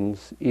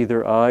weekends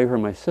either I or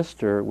my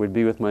sister would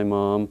be with my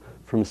mom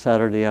from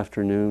Saturday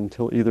afternoon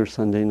till either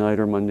Sunday night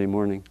or Monday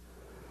morning.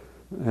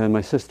 And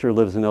my sister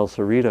lives in El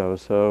Cerrito,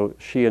 so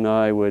she and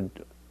I would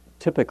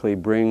typically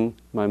bring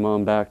my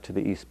mom back to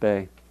the East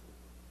Bay.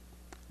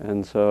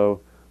 And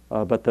so,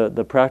 but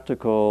the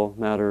practical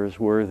matters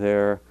were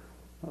there.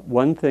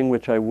 One thing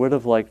which I would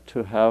have liked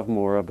to have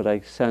more of, but I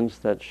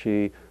sensed that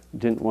she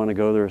didn't want to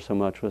go there so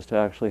much, was to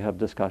actually have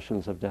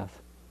discussions of death.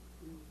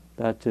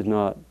 That did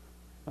not,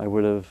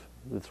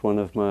 it's one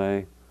of my,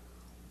 I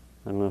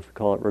don't know if we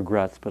call it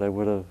regrets, but I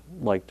would have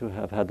liked to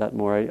have had that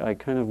more. I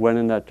kind of went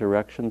in that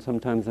direction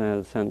sometimes, and I had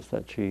a sense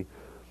that she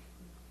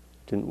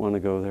didn't want to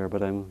go there,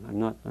 but I'm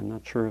not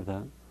sure of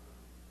that.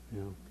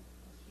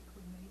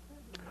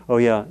 Oh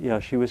yeah,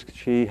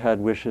 she had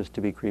wishes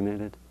to be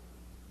cremated.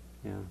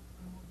 Yeah.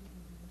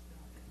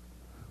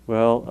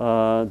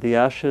 Well, the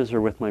ashes are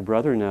with my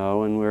brother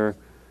now, and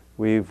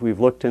we've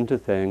looked into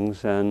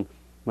things, and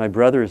my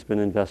brother's been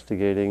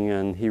investigating,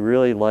 and he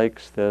really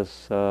likes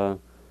this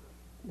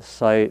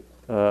site,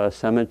 a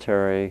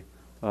cemetery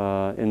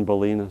in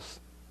Bernice,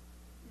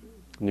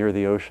 near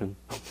the ocean.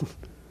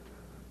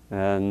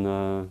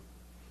 And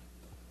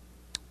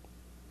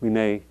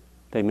they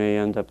may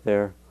end up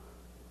there.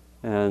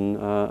 And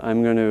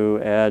I'm going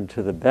to add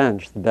to the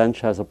bench. The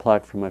bench has a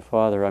plaque for my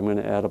father. I'm going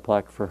to add a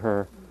plaque for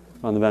her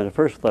on the bench. The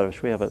first letter,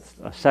 should we have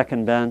a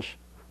second bench?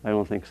 I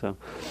don't think so.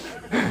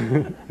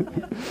 So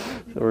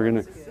we're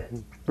going to.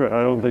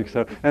 I don't think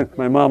so. And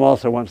my mom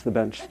also wants the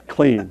bench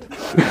cleaned. Did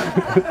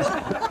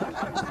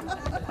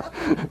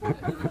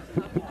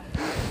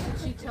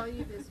she tell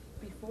you this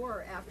before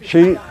or after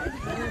she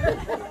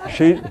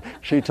died?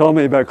 She told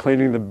me about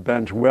cleaning the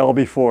bench well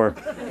before,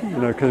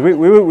 because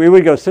we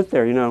would go sit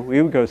there,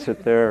 we would go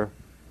sit there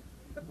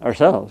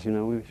ourselves,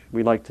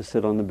 we like to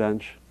sit on the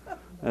bench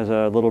as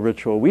a little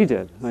ritual. We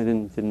did. I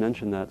didn't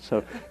mention that.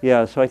 So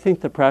yeah, so I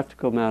think the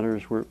practical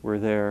matters were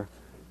there,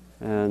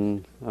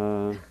 and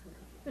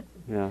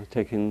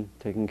taken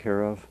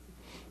care of.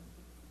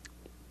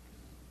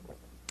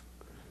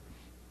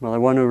 Well, I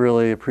want to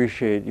really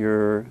appreciate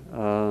your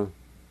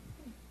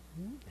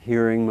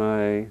hearing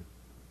my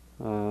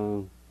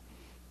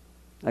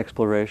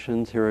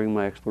explorations, hearing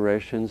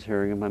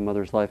of my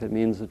mother's life. It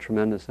means a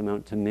tremendous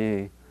amount to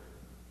me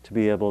to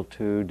be able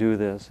to do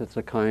this. It's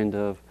a kind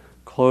of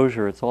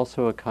closure. It's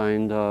also a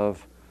kind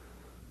of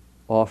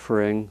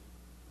offering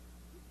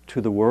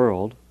to the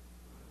world.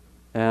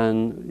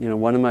 And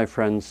one of my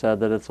friends said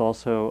that it's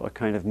also a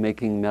kind of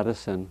making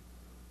medicine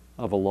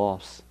of a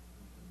loss,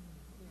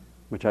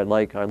 which I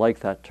like. I like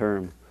that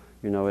term.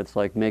 It's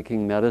like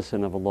making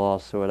medicine of a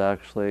loss, so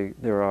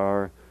there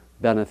are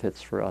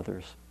benefits for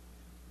others,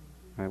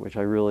 right? Which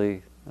I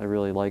really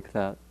like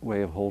that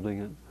way of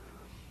holding it.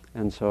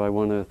 And so I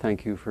want to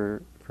thank you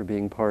for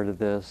being part of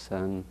this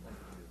and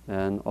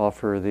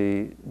offer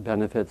the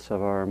benefits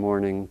of our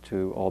mourning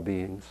to all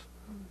beings.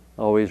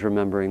 Always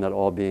remembering that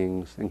all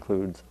beings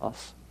includes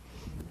us.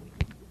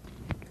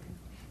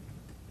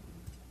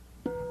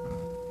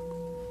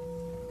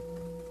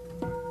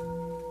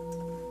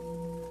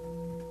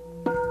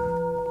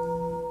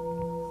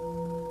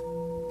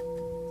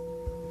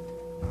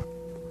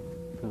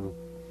 So,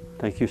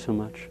 thank you so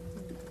much.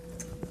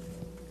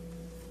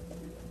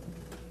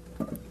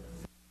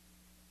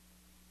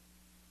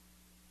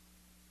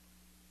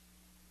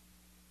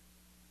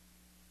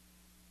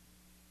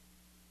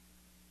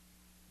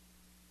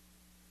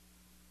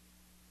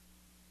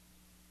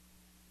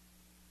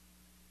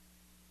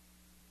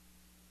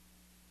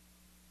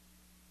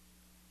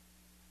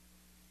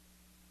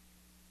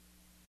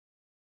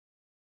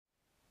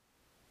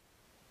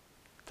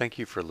 Thank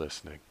you for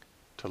listening.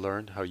 To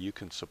learn how you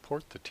can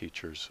support the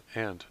teachers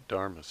and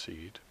Dharma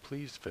Seed,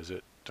 please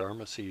visit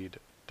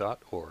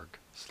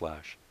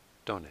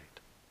dharmaseed.org/donate.